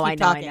I mic know, and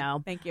keep I talking.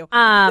 know. Thank you.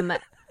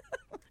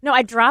 No,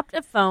 I dropped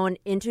a phone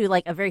into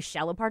a very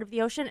shallow part of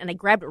the ocean, and I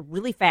grabbed it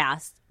really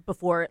fast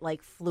before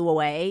it flew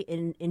away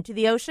into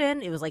the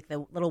ocean. It was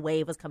the little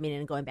wave was coming in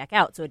and going back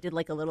out, so it did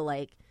a little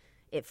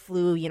it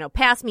flew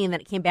past me, and then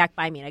it came back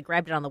by me, and I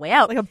grabbed it on the way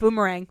out. Like a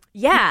boomerang.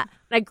 Yeah, and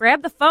I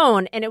grabbed the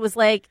phone, and it was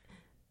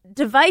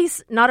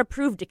device not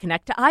approved to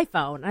connect to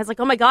iPhone. And I was like,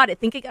 oh my god, I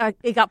think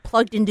it got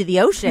plugged into the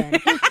ocean.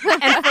 And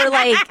for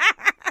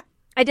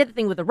I did the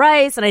thing with the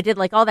rice, and I did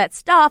all that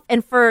stuff,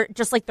 and for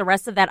just the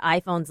rest of that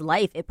iPhone's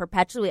life, it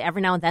perpetually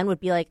every now and then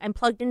would be I'm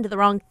plugged into the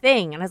wrong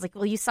thing, and I was like,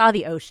 well, you saw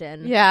the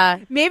ocean. Yeah.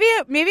 Maybe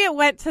it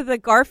went to the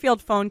Garfield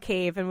phone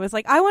cave and was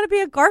like, I want to be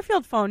a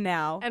Garfield phone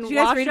now. and Did you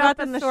guys washed read up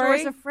about in this the story?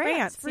 shores of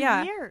France for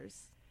yeah.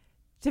 years.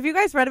 Have you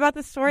guys read about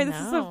this story?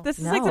 No. This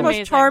is No. the most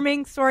Amazing.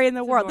 charming story in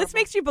the world. This adorable.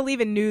 makes you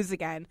believe in news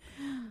again.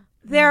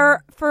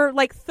 There, for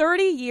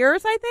 30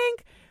 years, I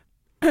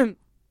think,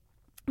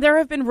 there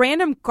have been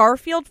random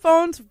Garfield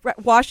phones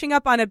washing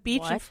up on a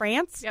beach in What?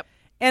 France. Yep.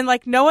 And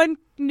no one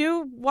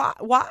knew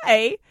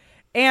why.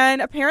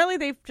 And apparently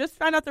they've just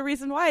found out the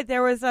reason why.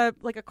 There was a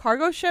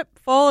cargo ship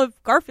full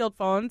of Garfield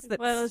phones that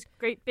One of those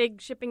great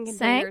big shipping Sank?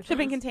 containers.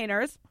 shipping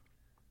containers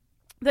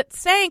that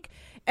sank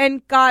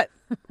and got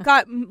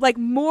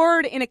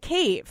moored in a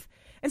cave.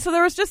 And so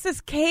there was just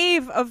this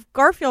cave of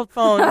Garfield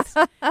phones.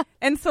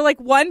 And so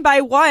one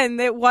by one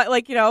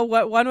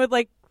one would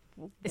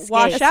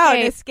wash out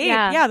and escape.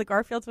 Yeah. The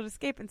Garfields would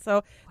escape. And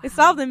so they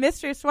solved the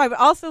mystery as to why, but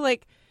also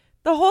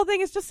the whole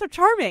thing is just so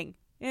charming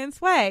in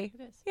its way.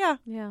 It is. Yeah.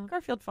 Yeah.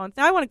 Garfield phones.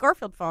 Now I want a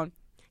Garfield phone.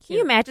 Can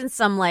you imagine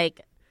some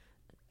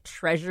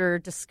treasure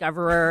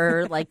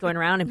discoverer going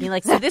around and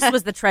being so this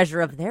was the treasure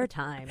of their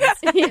time.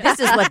 This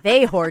is what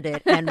they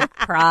hoarded and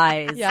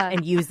prized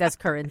and used as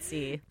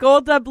currency.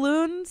 Gold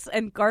doubloons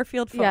and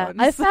Garfield phones. Yeah.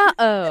 I found,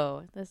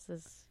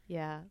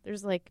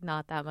 there's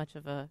not that much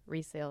of a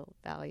resale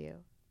value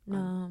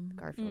on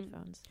Garfield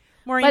phones.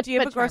 Maureen, But- do you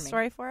have but a gross charming.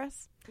 story for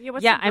us?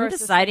 What's Yeah, the I'm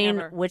grossest deciding thing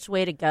ever? which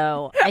way to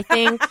go. I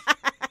think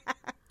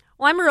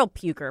well, I'm a real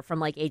puker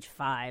from age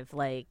 5,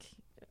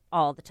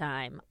 all the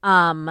time.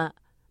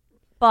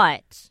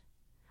 But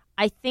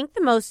I think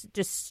the most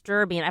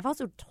disturbing, I've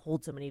also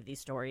told so many of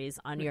these stories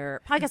on your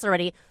podcast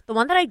already. The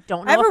one that I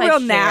don't know I have if a real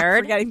I've knack for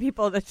shared. getting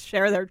people to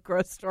share their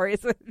gross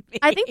stories with me.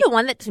 I think the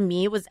one that to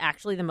me was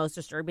actually the most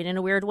disturbing in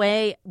a weird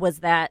way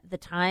was that the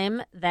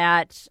time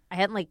that I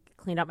hadn't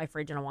cleaned out my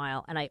fridge in a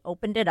while, and I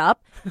opened it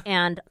up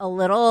and a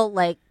little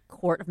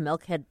quart of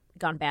milk had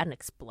gone bad and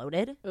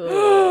exploded.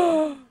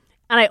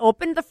 And I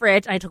opened the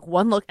fridge and I took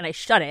one look and I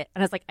shut it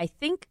and I was like, I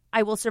think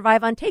I will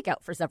survive on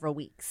takeout for several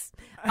weeks.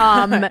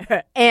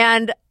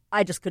 And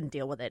I just couldn't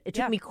deal with it. It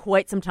took me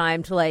quite some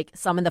time to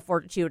summon the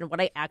fortitude. And what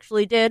I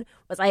actually did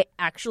was I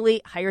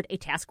actually hired a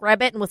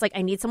TaskRabbit and was like,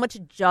 I need someone to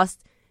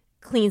just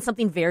clean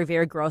something very,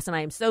 very gross. And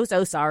I am so,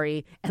 so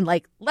sorry. And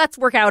let's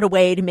work out a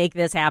way to make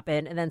this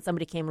happen. And then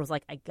somebody came and was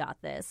like, I got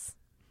this.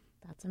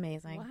 That's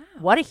amazing.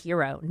 What a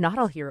hero. Not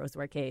all heroes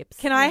wear capes.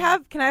 Can I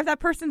have that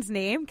person's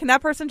name? Can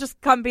that person just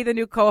come be the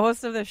new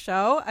co-host of the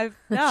show?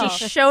 No.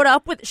 She showed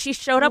up with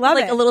Love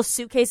like it. a little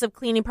suitcase of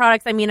cleaning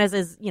products. I mean, as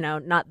is,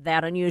 not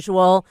that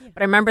unusual.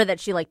 But I remember that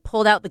she like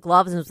pulled out the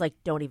gloves and was like,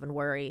 "Don't even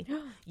worry.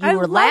 You I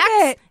relax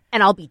love it.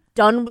 and I'll be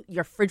done.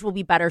 Your fridge will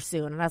be better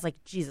soon." And I was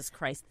like, "Jesus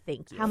Christ,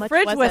 thank you." How much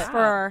Fridge was it?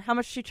 Whisperer. How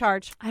much did she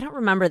charge? I don't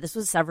remember. This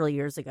was several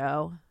years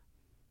ago.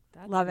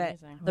 That's Love it.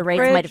 amazing. The rates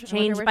Fridge. might have I wonder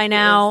changed where by she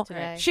now. is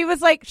today.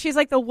 She's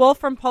like the wolf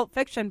from Pulp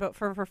Fiction, but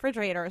for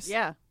refrigerators.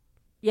 Yeah.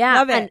 Yeah.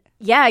 Love it. And,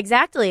 yeah,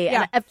 exactly.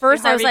 Yeah. And at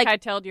first I was like,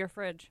 Keitel'd your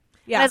fridge.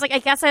 Yeah. I was like, I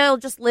guess I'll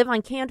just live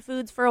on canned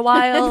foods for a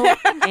while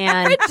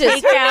and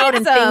take Who out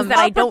and needs things them? that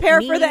I I'll don't prepare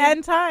need. for the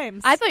end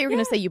times. I thought you were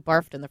going to say you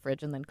barfed in the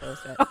fridge and then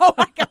closed it. Oh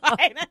my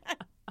God.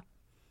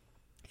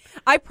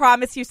 I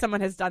promise you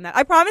someone has done that.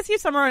 I promise you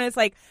someone has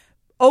like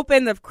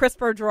opened the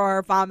crisper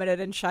drawer, vomited,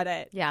 and shut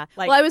it. Yeah.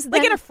 Like, Well, I was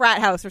like then- in a frat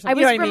house or something. I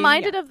was You know what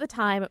reminded mean? of the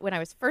time when I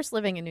was first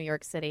living in New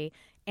York City,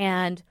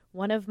 and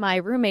one of my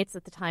roommates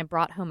at the time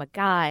brought home a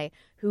guy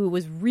who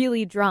was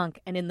really drunk,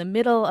 and in the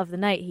middle of the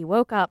night, he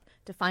woke up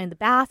to find the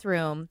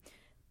bathroom,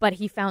 but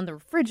he found the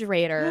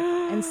refrigerator,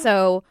 and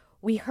so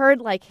we heard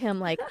like him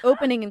like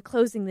opening and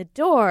closing the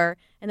door,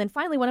 and then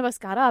finally one of us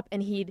got up,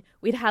 and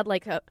we'd had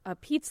like a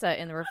pizza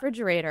in the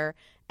refrigerator,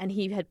 and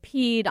he had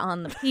peed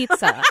on the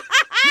pizza.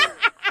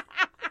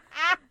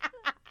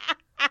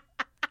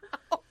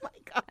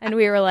 And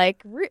we were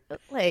like, really?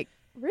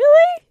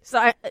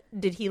 So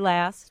did he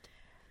last?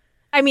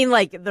 I mean,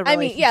 like the I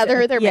mean, yeah,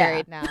 they're Yeah.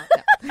 married now.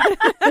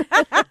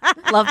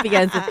 Love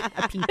begins with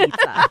a pee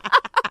pizza.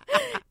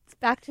 It's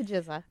back to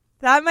Jizza.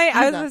 That might,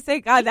 I was Pizza. going to say,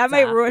 God, that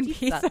might ruin Pizza.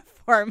 pizza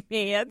for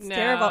me. It's No.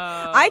 terrible.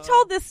 I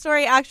told this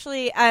story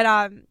actually at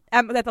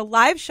the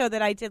live show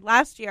that I did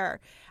last year.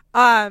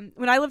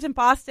 When I lived in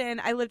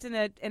Boston, I lived in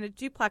a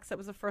duplex that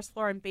was a first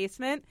floor and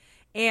basement,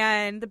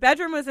 and the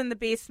bedroom was in the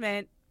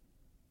basement,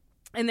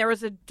 and there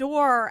was a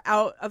door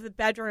out of the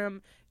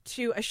bedroom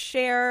to a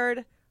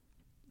shared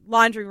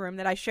laundry room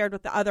that I shared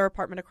with the other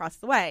apartment across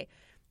the way,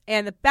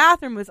 and the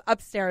bathroom was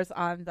upstairs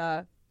on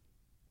the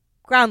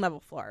ground level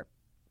floor.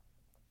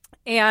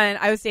 And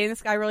I was dating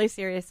this guy really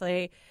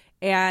seriously,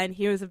 and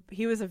he was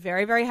a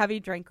very, very heavy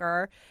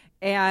drinker.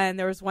 And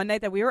there was one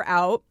night that we were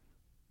out,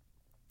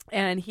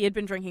 and he had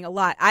been drinking a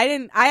lot.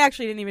 I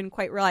actually didn't even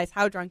quite realize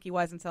how drunk he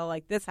was until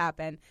like this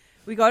happened.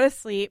 We go to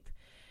sleep.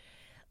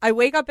 I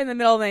wake up in the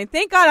middle of the night.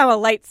 Thank God I'm a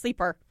light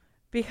sleeper,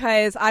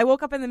 because I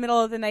woke up in the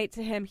middle of the night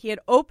to him. He had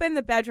opened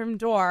the bedroom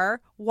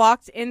door,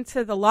 walked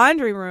into the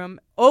laundry room,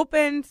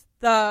 opened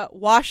the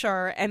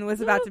washer, and was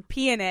about to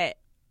pee in it.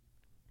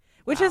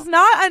 Which is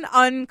not an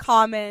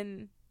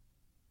uncommon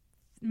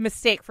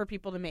mistake for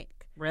people to make.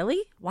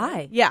 Really?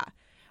 Why? Yeah.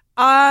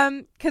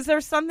 Because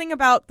there's something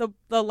about the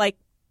like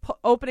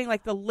opening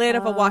like the lid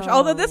of a washer.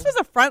 Although this was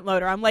a front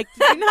loader. I'm like,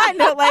 did you not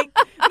know? Like,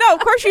 no, of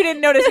course you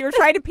didn't notice. You were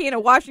trying to pee in a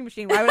washing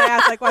machine. Why would I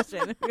ask that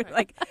question?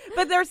 Like,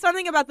 but there's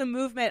something about the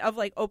movement of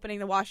like opening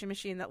the washing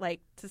machine that like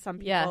to some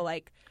people Yeah.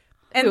 like,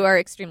 Who are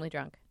extremely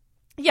drunk.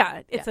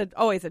 yeah, it's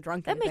always a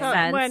drunken That makes thing.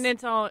 sense. When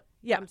it's all,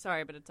 Yeah. I'm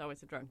sorry, but it's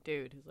always a drunk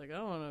dude who's like,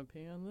 I want to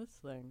pee on this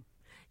thing.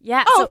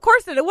 Yeah. Oh, so- of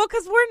course it is. Well,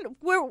 because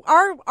we're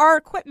our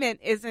equipment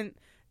isn't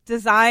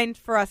designed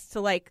for us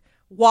to like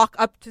walk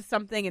up to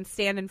something and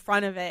stand in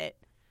front of it.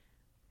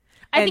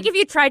 I think if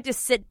you tried to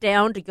sit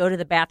down to go to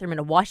the bathroom in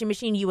a washing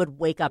machine, you would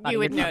wake up out You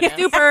of would your notice.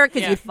 stupor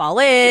because Yeah. you'd fall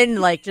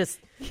in. Like, just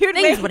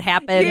things would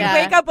happen. You'd Yeah.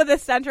 wake up with a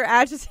center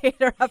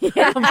agitator up.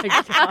 Yeah, oh my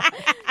God.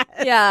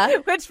 Yeah.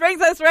 Which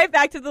brings us right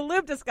back to the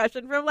lube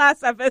discussion from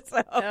last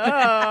episode.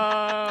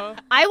 Oh.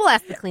 I will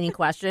ask the cleaning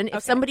question.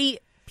 If somebody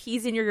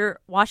pees in your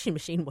washing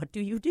machine, what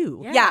do you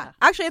do? Yeah,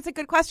 actually, it's a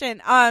good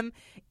question.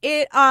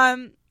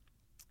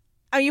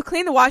 You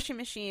clean the washing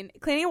machine.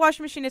 Cleaning a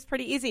washing machine is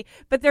pretty easy,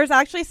 but there's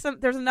actually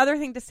there's another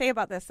thing to say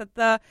about this,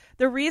 that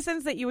the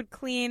reasons that you would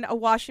clean a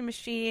washing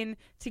machine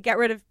to get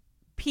rid of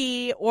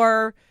pee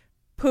or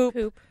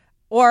poop.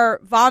 Or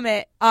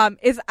vomit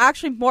is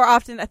actually more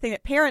often a thing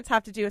that parents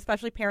have to do,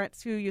 especially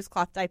parents who use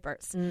cloth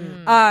diapers.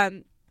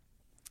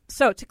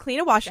 So to clean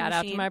a washing Shout out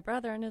machine, to my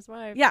brother and his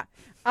wife. yeah.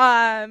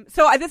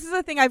 This is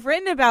a thing I've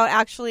written about,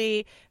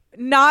 actually,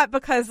 not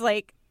because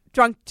like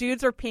drunk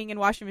dudes are peeing in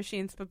washing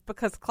machines, but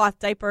because cloth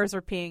diapers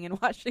are peeing in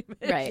washing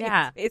machines. Right.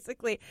 Yeah.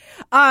 Basically.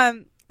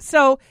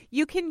 So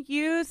you can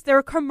there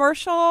are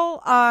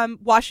commercial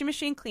washing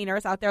machine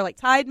cleaners out there, like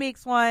Tide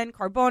makes one,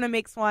 Carbona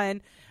makes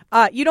one.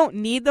 You don't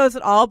need those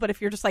at all, but if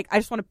you're just like, I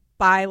just want to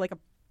buy like a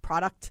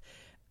product,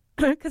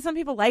 because some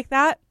people like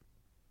that,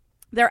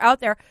 they're out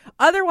there.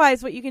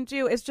 Otherwise, what you can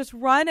do is just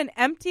run an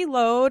empty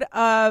load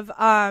of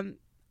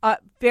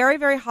very,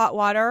 very hot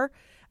water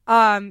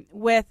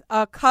with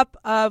a cup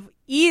of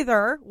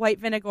either white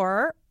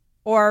vinegar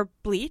or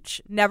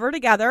bleach, never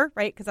together,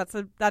 right? Because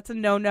that's a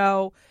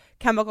no-no.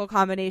 Chemical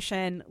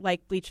combination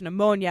like bleach and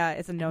ammonia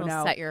is a It'll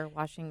no-no. set your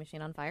washing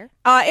machine on fire.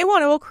 It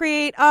won't. It will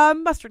create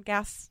mustard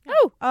gas.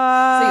 Oh.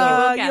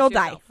 So you'll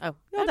die. yourself. Oh.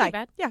 You'll That'd die. be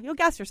bad. Yeah, you'll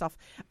gas yourself.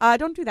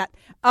 Don't do that.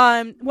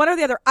 One or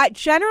the other.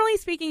 Generally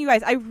speaking, you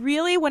guys, I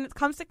really, when it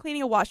comes to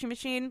cleaning a washing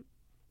machine,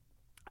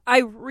 I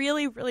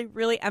really, really,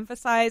 really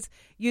emphasize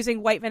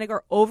using white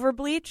vinegar over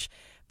bleach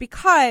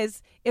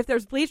because if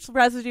there's bleach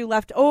residue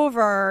left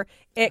over,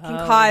 it can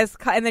cause,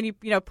 and then you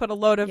put a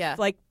load of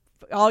like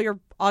all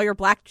your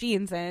black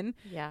jeans in.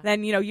 Yeah.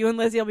 Then you and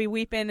Lizzie will be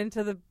weeping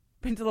into the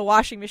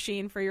washing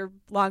machine for your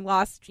long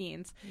lost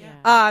jeans.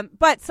 Yeah.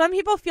 But some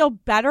people feel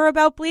better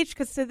about bleach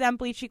because to them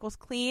bleach equals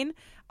clean.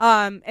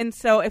 And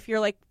so if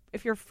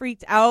you're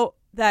freaked out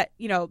that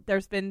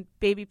there's been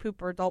baby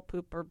poop or adult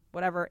poop or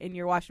whatever in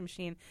your washing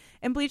machine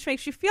and bleach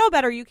makes you feel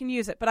better, you can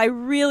use it. But I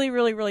really,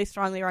 really, really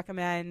strongly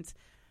recommend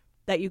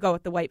that you go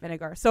with the white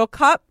vinegar. So a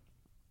cup,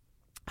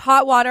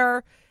 hot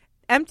water,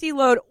 empty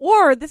load,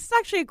 or this is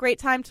actually a great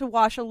time to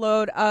wash a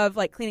load of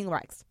like cleaning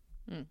rags.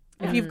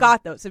 If you've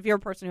got those, if you're a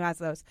person who has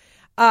those.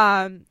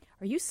 Are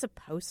you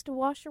supposed to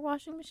wash your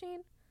washing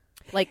machine?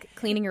 Like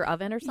cleaning your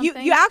oven or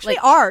something? You actually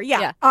are,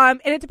 yeah.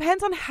 And it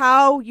depends on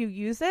how you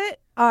use it.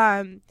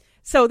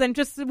 So then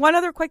just one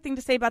other quick thing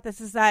to say about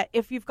this is that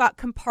if you've got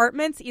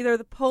compartments, either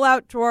the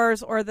pull-out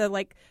drawers or the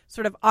like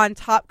sort of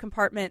on-top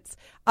compartments,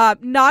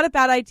 not a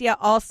bad idea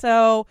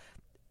also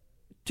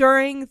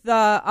during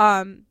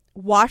the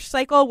wash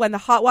cycle when the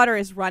hot water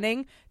is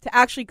running to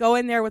actually go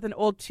in there with an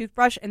old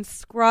toothbrush and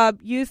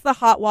use the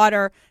hot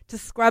water to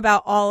scrub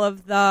out all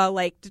of the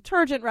like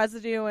detergent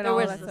residue and there all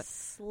was that the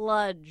stuff.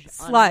 sludge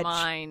on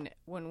mine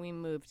when we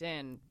moved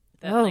in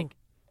that like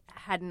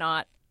had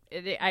not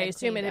I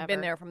assume it had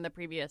been there from the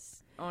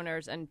previous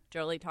owners, and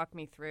Jolie talked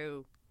me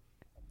through.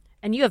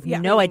 And you have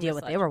no idea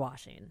what they were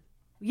washing.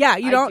 Yeah,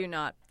 you don't. I do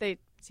not. They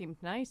seemed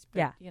nice, but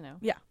Yeah,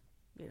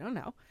 you don't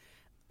know.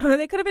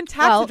 They could have been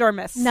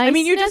taxidermists. Well, I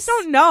mean, you just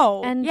don't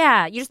know. And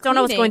Yeah, you just don't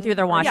know what's going through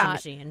their washing Yeah.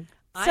 machine.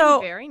 So-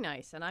 I'm very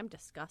nice, and I'm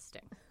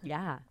disgusting.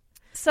 Yeah.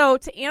 So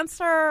to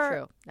answer,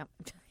 True. No.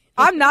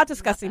 I'm not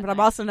disgusting, but I'm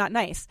also not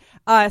nice.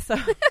 So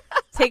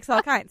takes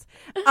all kinds.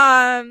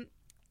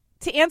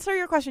 To answer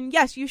your question,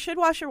 yes, you should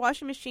wash your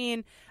washing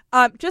machine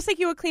just like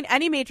you would clean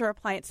any major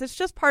appliance. It's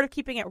just part of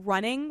keeping it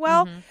running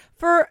well.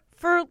 For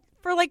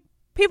like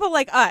people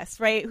like us,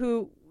 right?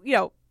 Who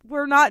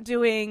we're not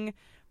doing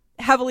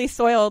heavily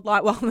soiled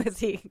well,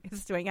 Lizzie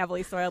is doing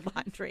heavily soiled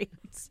laundry.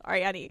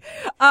 Sorry, Annie.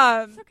 It's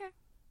okay.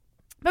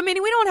 But I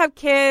mean, we don't have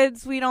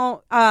kids. We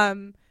don't have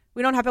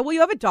you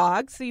have a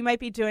dog, so you might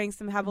be doing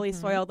some heavily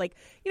soiled, like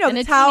and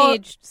the a towel.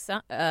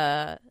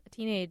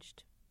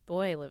 teenaged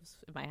boy lives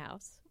in my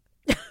house.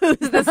 Who's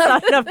the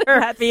son of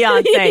her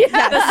fiance?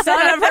 The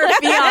son of her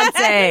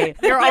fiance.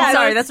 I'm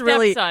sorry, that's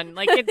really stepson.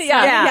 Like it's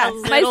Yeah. a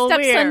My little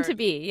stepson weird. to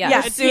be. Yeah. Yeah.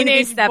 A soon to be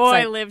teenage stepson.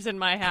 boy lives in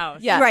my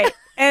house. Yeah. Right.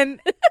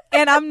 And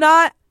I'm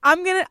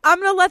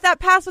gonna let that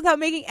pass without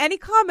making any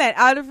comment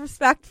out of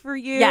respect for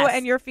you Yes.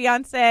 and your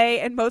fiance,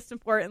 and most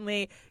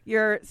importantly,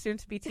 your soon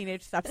to be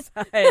teenage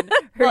stepson.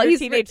 Well, your he's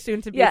teenage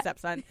soon to be yeah.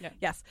 stepson. Yeah.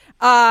 Yes.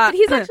 But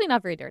he's actually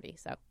not very dirty,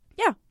 so.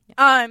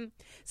 Yeah.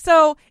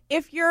 So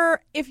if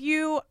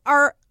you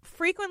are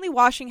frequently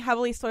washing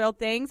heavily soiled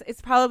things,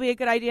 it's probably a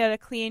good idea to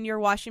clean your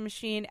washing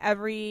machine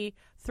every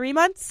 3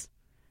 months.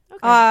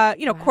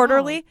 Okay.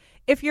 Quarterly.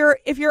 If you're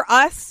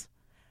us,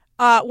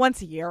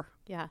 once a year.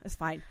 Yeah. It's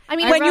fine. I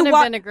mean, I when run you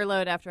a vinegar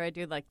load after I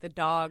do like the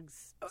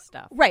dog's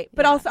stuff. Right,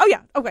 but also,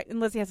 okay, and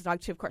Lizzie has a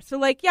dog too, of course. So,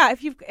 like, yeah,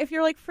 if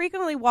you're like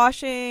frequently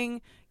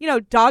washing,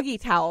 doggy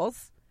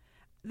towels,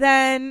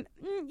 then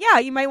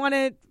you might want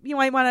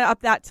to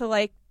up that to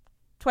like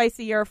twice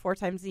a year or 4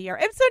 times a year.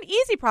 It's an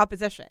easy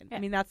proposition. Yeah. I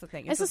mean, that's the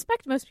thing. I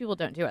suspect most people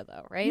don't do it,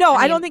 though, right? No,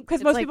 I mean, don't think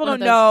because it's most like people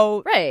one don't of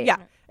know. those- Right. Yeah.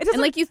 It doesn't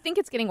And, like, you think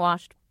it's getting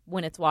washed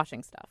when it's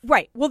washing stuff.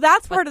 Right. Well,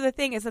 that's part of the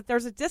thing is that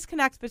there's a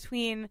disconnect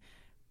between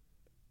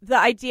the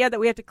idea that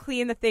we have to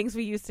clean the things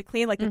we used to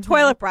clean, like the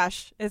toilet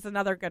brush is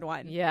another good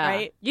one. Yeah.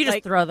 Right. You just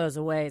Like, throw those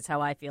away is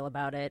how I feel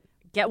about it.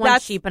 Get one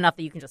That's- cheap enough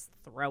that you can just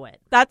throw it.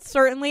 that's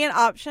certainly an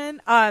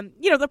option.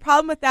 The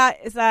problem with that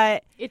is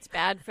that It's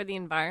bad for the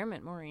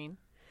environment, Maureen.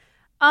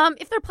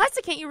 If they're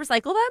plastic, can't you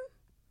recycle them?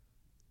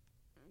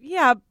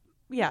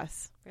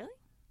 yes. Really?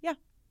 Yeah.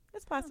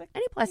 It's plastic.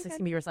 Any plastics Okay.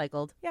 can be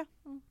recycled. Yeah.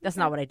 That's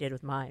not what I did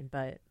with mine,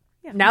 but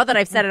Yeah. now that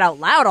I've said it out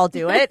loud, I'll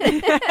do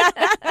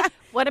it.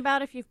 What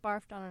about if you've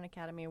barfed on an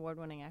Academy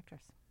Award-winning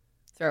actress?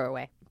 Throw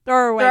away.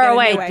 Throw away. Throw get a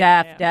away, new way.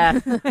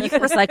 Def. You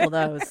can recycle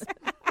those.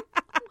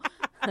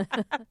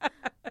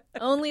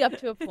 Only up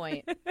to a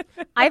point.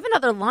 I have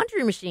another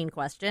laundry machine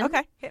question.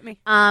 Okay, hit me.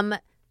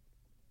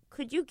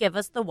 Could you give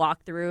us the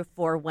walkthrough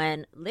for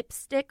when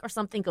lipstick or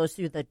something goes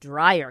through the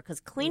dryer? Because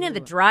cleaning the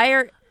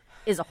dryer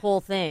is a whole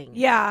thing.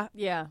 Yeah.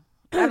 Yeah.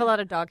 I have a lot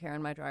of dog hair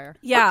in my dryer.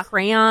 Yeah. Or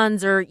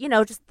crayons or,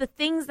 just the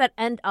things that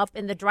end up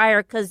in the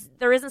dryer because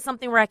there isn't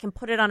something where I can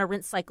put it on a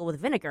rinse cycle with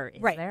vinegar,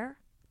 is Right. there?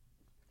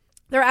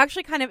 There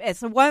actually kind of is.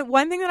 So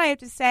one thing that I have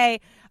to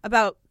say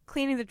about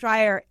cleaning the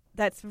dryer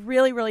that's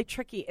really, really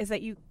tricky is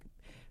that you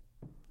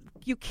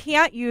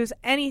can't use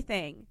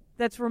anything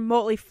that's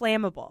remotely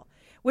flammable,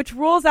 which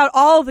rules out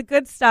all the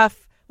good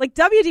stuff. Like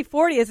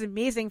WD-40 is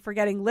amazing for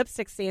getting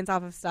lipstick stains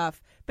off of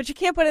stuff, but you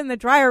can't put it in the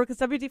dryer because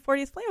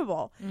WD-40 is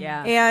flammable.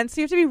 Yeah. And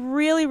so you have to be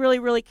really, really,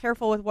 really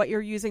careful with what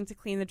you're using to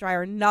clean the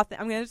dryer. I'm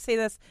going to say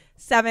this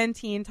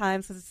 17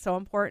 times because it's so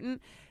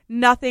important.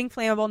 nothing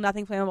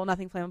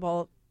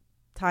flammable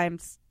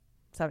times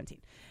 17.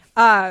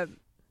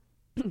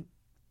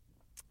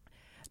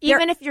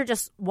 Even if you're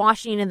just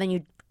washing and then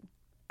you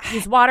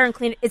use water and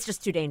clean it, it's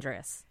just too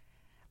dangerous.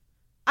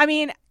 I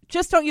mean,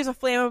 just don't use a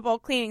flammable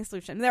cleaning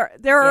solution. There are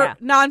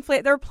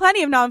there are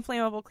plenty of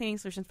non-flammable cleaning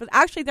solutions, but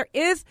actually there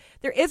is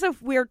a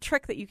weird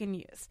trick that you can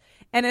use,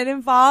 and it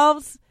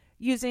involves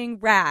using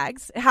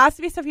rags. It has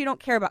to be stuff you don't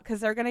care about because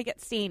they're going to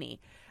get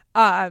stainy.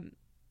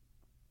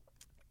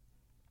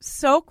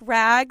 Soak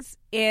rags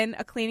in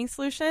a cleaning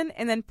solution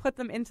and then put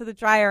them into the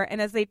dryer,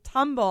 and as they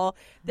tumble,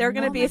 they're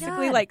going to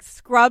basically like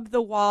scrub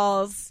the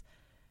walls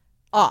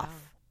off. Wow.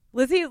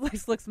 Lizzie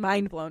looks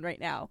mind blown right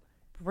now.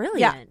 Brilliant.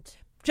 Yeah.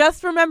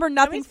 Just remember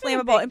nothing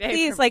flammable. And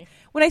please, like,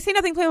 when I say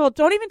nothing flammable,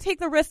 don't even take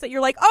the risk that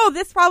you're like, oh,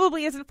 this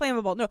probably isn't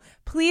flammable. No,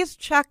 please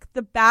check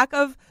the back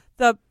of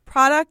the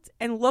product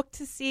and look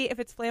to see if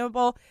it's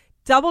flammable.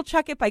 Double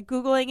check it by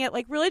Googling it.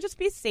 Like, really just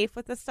be safe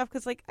with this stuff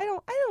because, like, I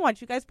don't want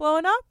you guys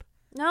blowing up.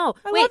 No.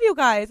 I love you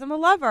guys. I'm a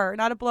lover,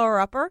 not a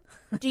blower-upper.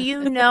 Do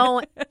you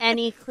know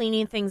any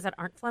cleaning things that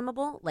aren't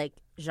flammable? Like,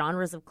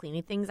 genres of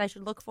cleaning things I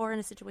should look for in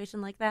a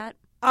situation like that?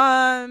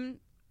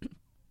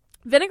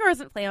 Vinegar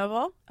isn't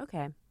flammable.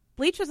 Okay.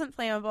 Bleach isn't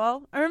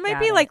flammable, or it might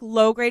be like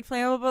low grade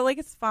flammable, but like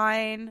it's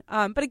fine.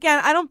 But again,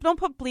 I don't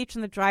put bleach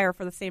in the dryer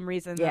for the same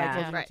reason that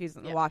I told you to use it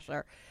in the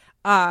washer.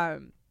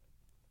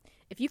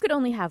 If you could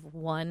only have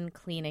one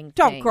cleaning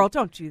thing.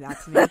 Don't do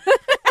that to me.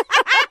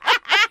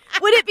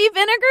 Would it be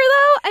vinegar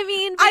though? I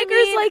mean,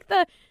 vinegar's like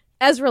the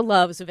Ezra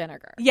loves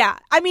vinegar. Yeah,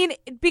 I mean,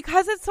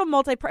 because it's so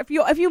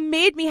if you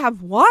made me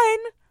have one,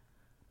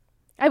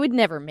 I would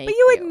never make. But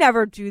you would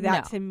never do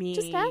that to me.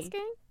 Just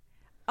asking.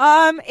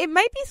 It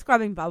might be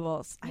scrubbing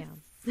bubbles. Yeah.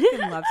 I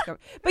freaking love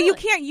scrubbing. But you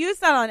can't use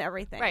that on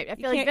everything. Right. I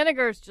feel like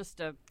vinegar is just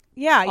a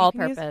all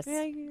purpose. You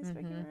can use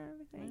vinegar on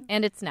everything.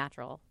 And it's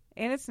natural.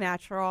 And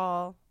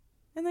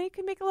then you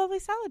can make a lovely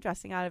salad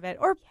dressing out of it.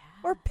 Or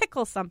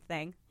pickle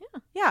something.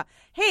 Yeah.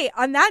 Hey,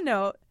 on that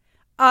note,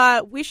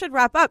 we should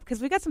wrap up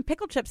because we got some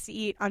pickle chips to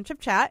eat on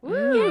Chip Chat.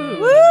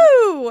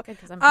 Woo! Good,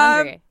 because I'm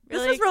hungry.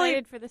 This was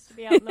excited for this to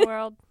be out in the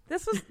world.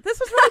 This was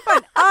really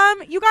fun.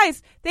 You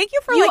guys, thank you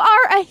for You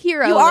are a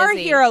hero. You are a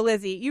hero,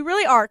 Lizzie. You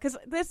really are, because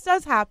this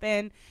does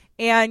happen,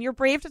 and you're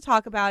brave to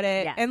talk about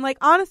it. Yes. And like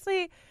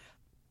honestly,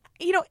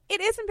 you know,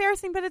 it is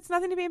embarrassing, but it's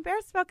nothing to be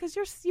embarrassed about because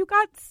you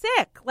got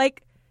sick.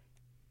 Like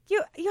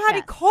you had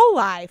E.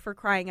 coli, for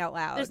crying out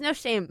loud. There's no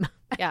shame.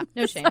 Yeah,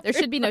 no shame. There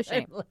should be no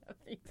shame. Maureen,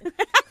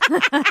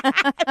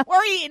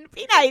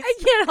 be nice. I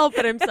can't help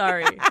it. I'm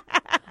sorry.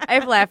 I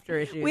have laughter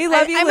issues. We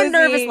love you, I'm Lizzie. a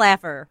nervous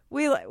laugher.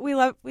 We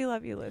love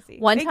you, Lizzie.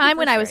 One time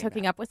when I was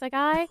hooking up with a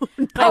guy,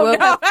 I woke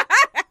up.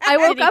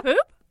 Did he poop?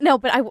 No,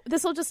 but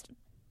this will just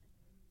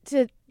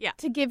to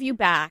give you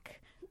back.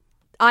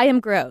 I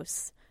am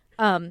gross.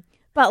 But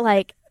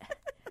like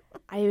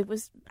I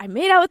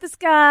made out with this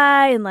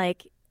guy and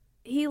like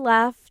he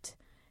left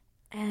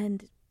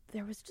and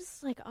there was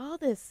just like all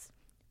this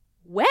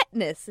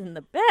wetness in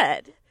the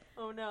bed.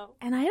 Oh no.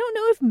 And I don't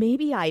know if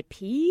maybe I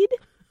peed.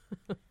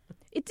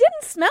 It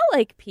didn't smell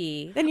like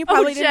pee. Then you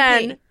probably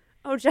didn't pee.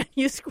 Oh, Jen,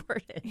 you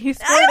squirted. You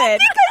squirted. I don't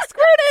think I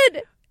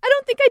squirted. I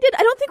don't think I did.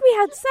 I don't think we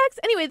had sex.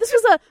 Anyway, this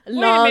was a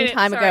long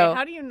time ago.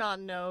 How do you not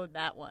know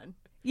that one?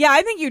 Yeah,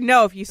 I think you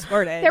know if you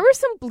squirted. There were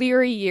some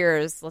bleary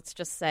years, let's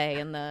just say,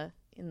 in the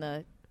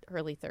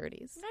early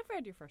 30s. I've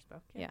read your first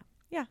book. Yeah.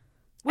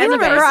 We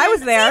remember. I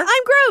was there. See,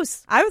 I'm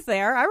gross. I was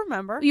there. I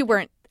remember. You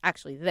weren't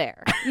actually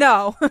there.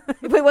 No.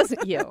 It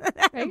wasn't you.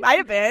 Right? It might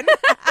have been.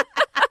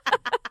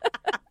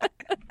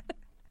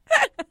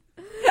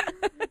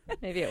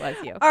 Maybe it was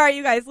you. All right,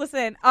 you guys,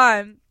 listen.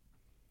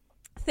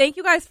 Thank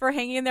you guys for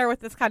hanging in there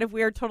with this kind of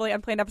weird, totally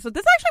unplanned episode.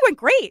 This actually went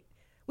great.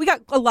 We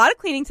got a lot of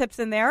cleaning tips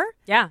in there.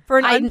 Yeah. For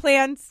an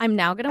unplanned. I'm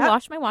now going to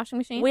wash my washing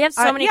machine. We have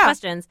so many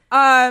questions.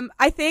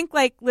 I think,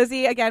 like,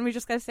 Lizzie, again, we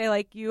just got to say,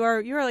 like, you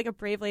are like a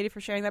brave lady for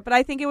sharing that. But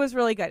I think it was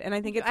really good. And I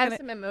think it's I have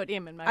some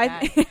Imodium in my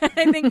bag.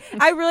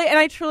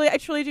 I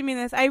truly do mean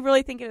this. I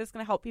really think it is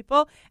going to help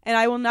people. And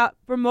I will not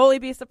remotely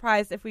be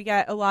surprised if we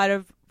get a lot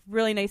of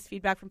really nice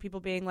feedback from people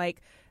being like,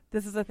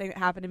 this is the thing that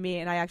happened to me,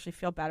 and I actually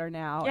feel better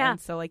now. Yeah. And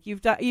so, like,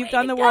 you've done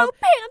the world.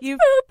 Pants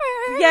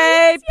poopers!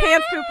 Yay,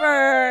 pants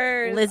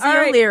poopers! Lizzie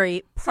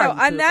O'Leary. So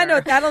on that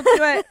note, that'll do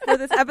it for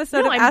this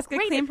episode of Ask a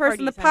Clean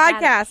Person, the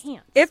podcast.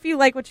 If you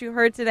like what you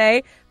heard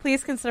today,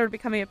 please consider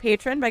becoming a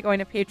patron by going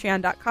to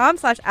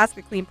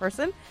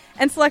patreon.com/askacleanperson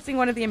and selecting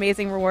one of the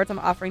amazing rewards I'm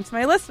offering to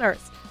my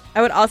listeners.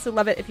 I would also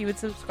love it if you would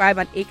subscribe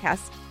on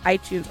Acast,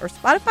 iTunes, or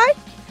Spotify.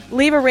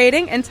 Leave a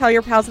rating and tell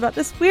your pals about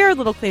this weird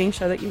little cleaning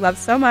show that you love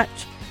so much.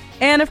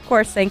 And, of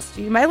course, thanks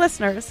to you, my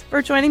listeners,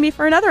 for joining me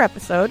for another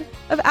episode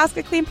of Ask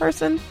a Clean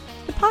Person,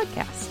 the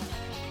podcast.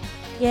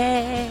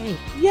 Yay.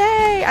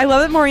 Yay. I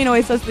love that Maureen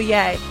always says the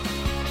yay.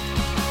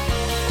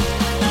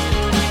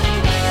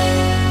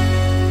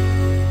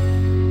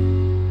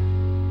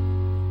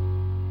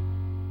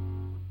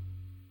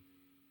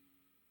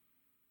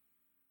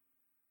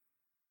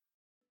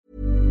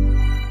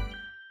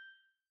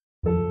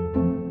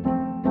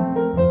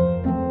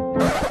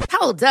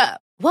 Hold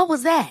up. What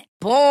was that?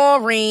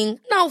 Boring.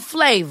 No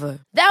flavor.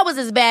 That was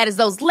as bad as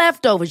those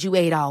leftovers you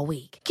ate all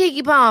week.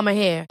 Keke Palmer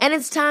here, and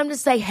it's time to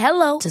say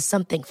hello to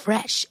something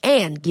fresh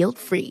and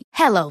guilt-free.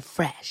 Hello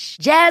Fresh.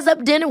 Jazz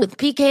up dinner with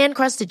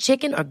pecan-crusted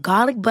chicken or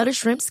garlic butter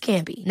shrimp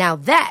scampi. Now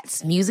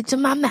that's music to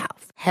my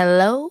mouth.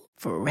 Hello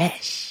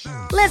Fresh.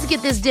 Let's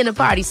get this dinner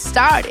party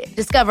started.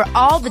 Discover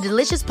all the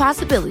delicious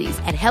possibilities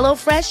at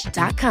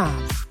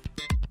HelloFresh.com.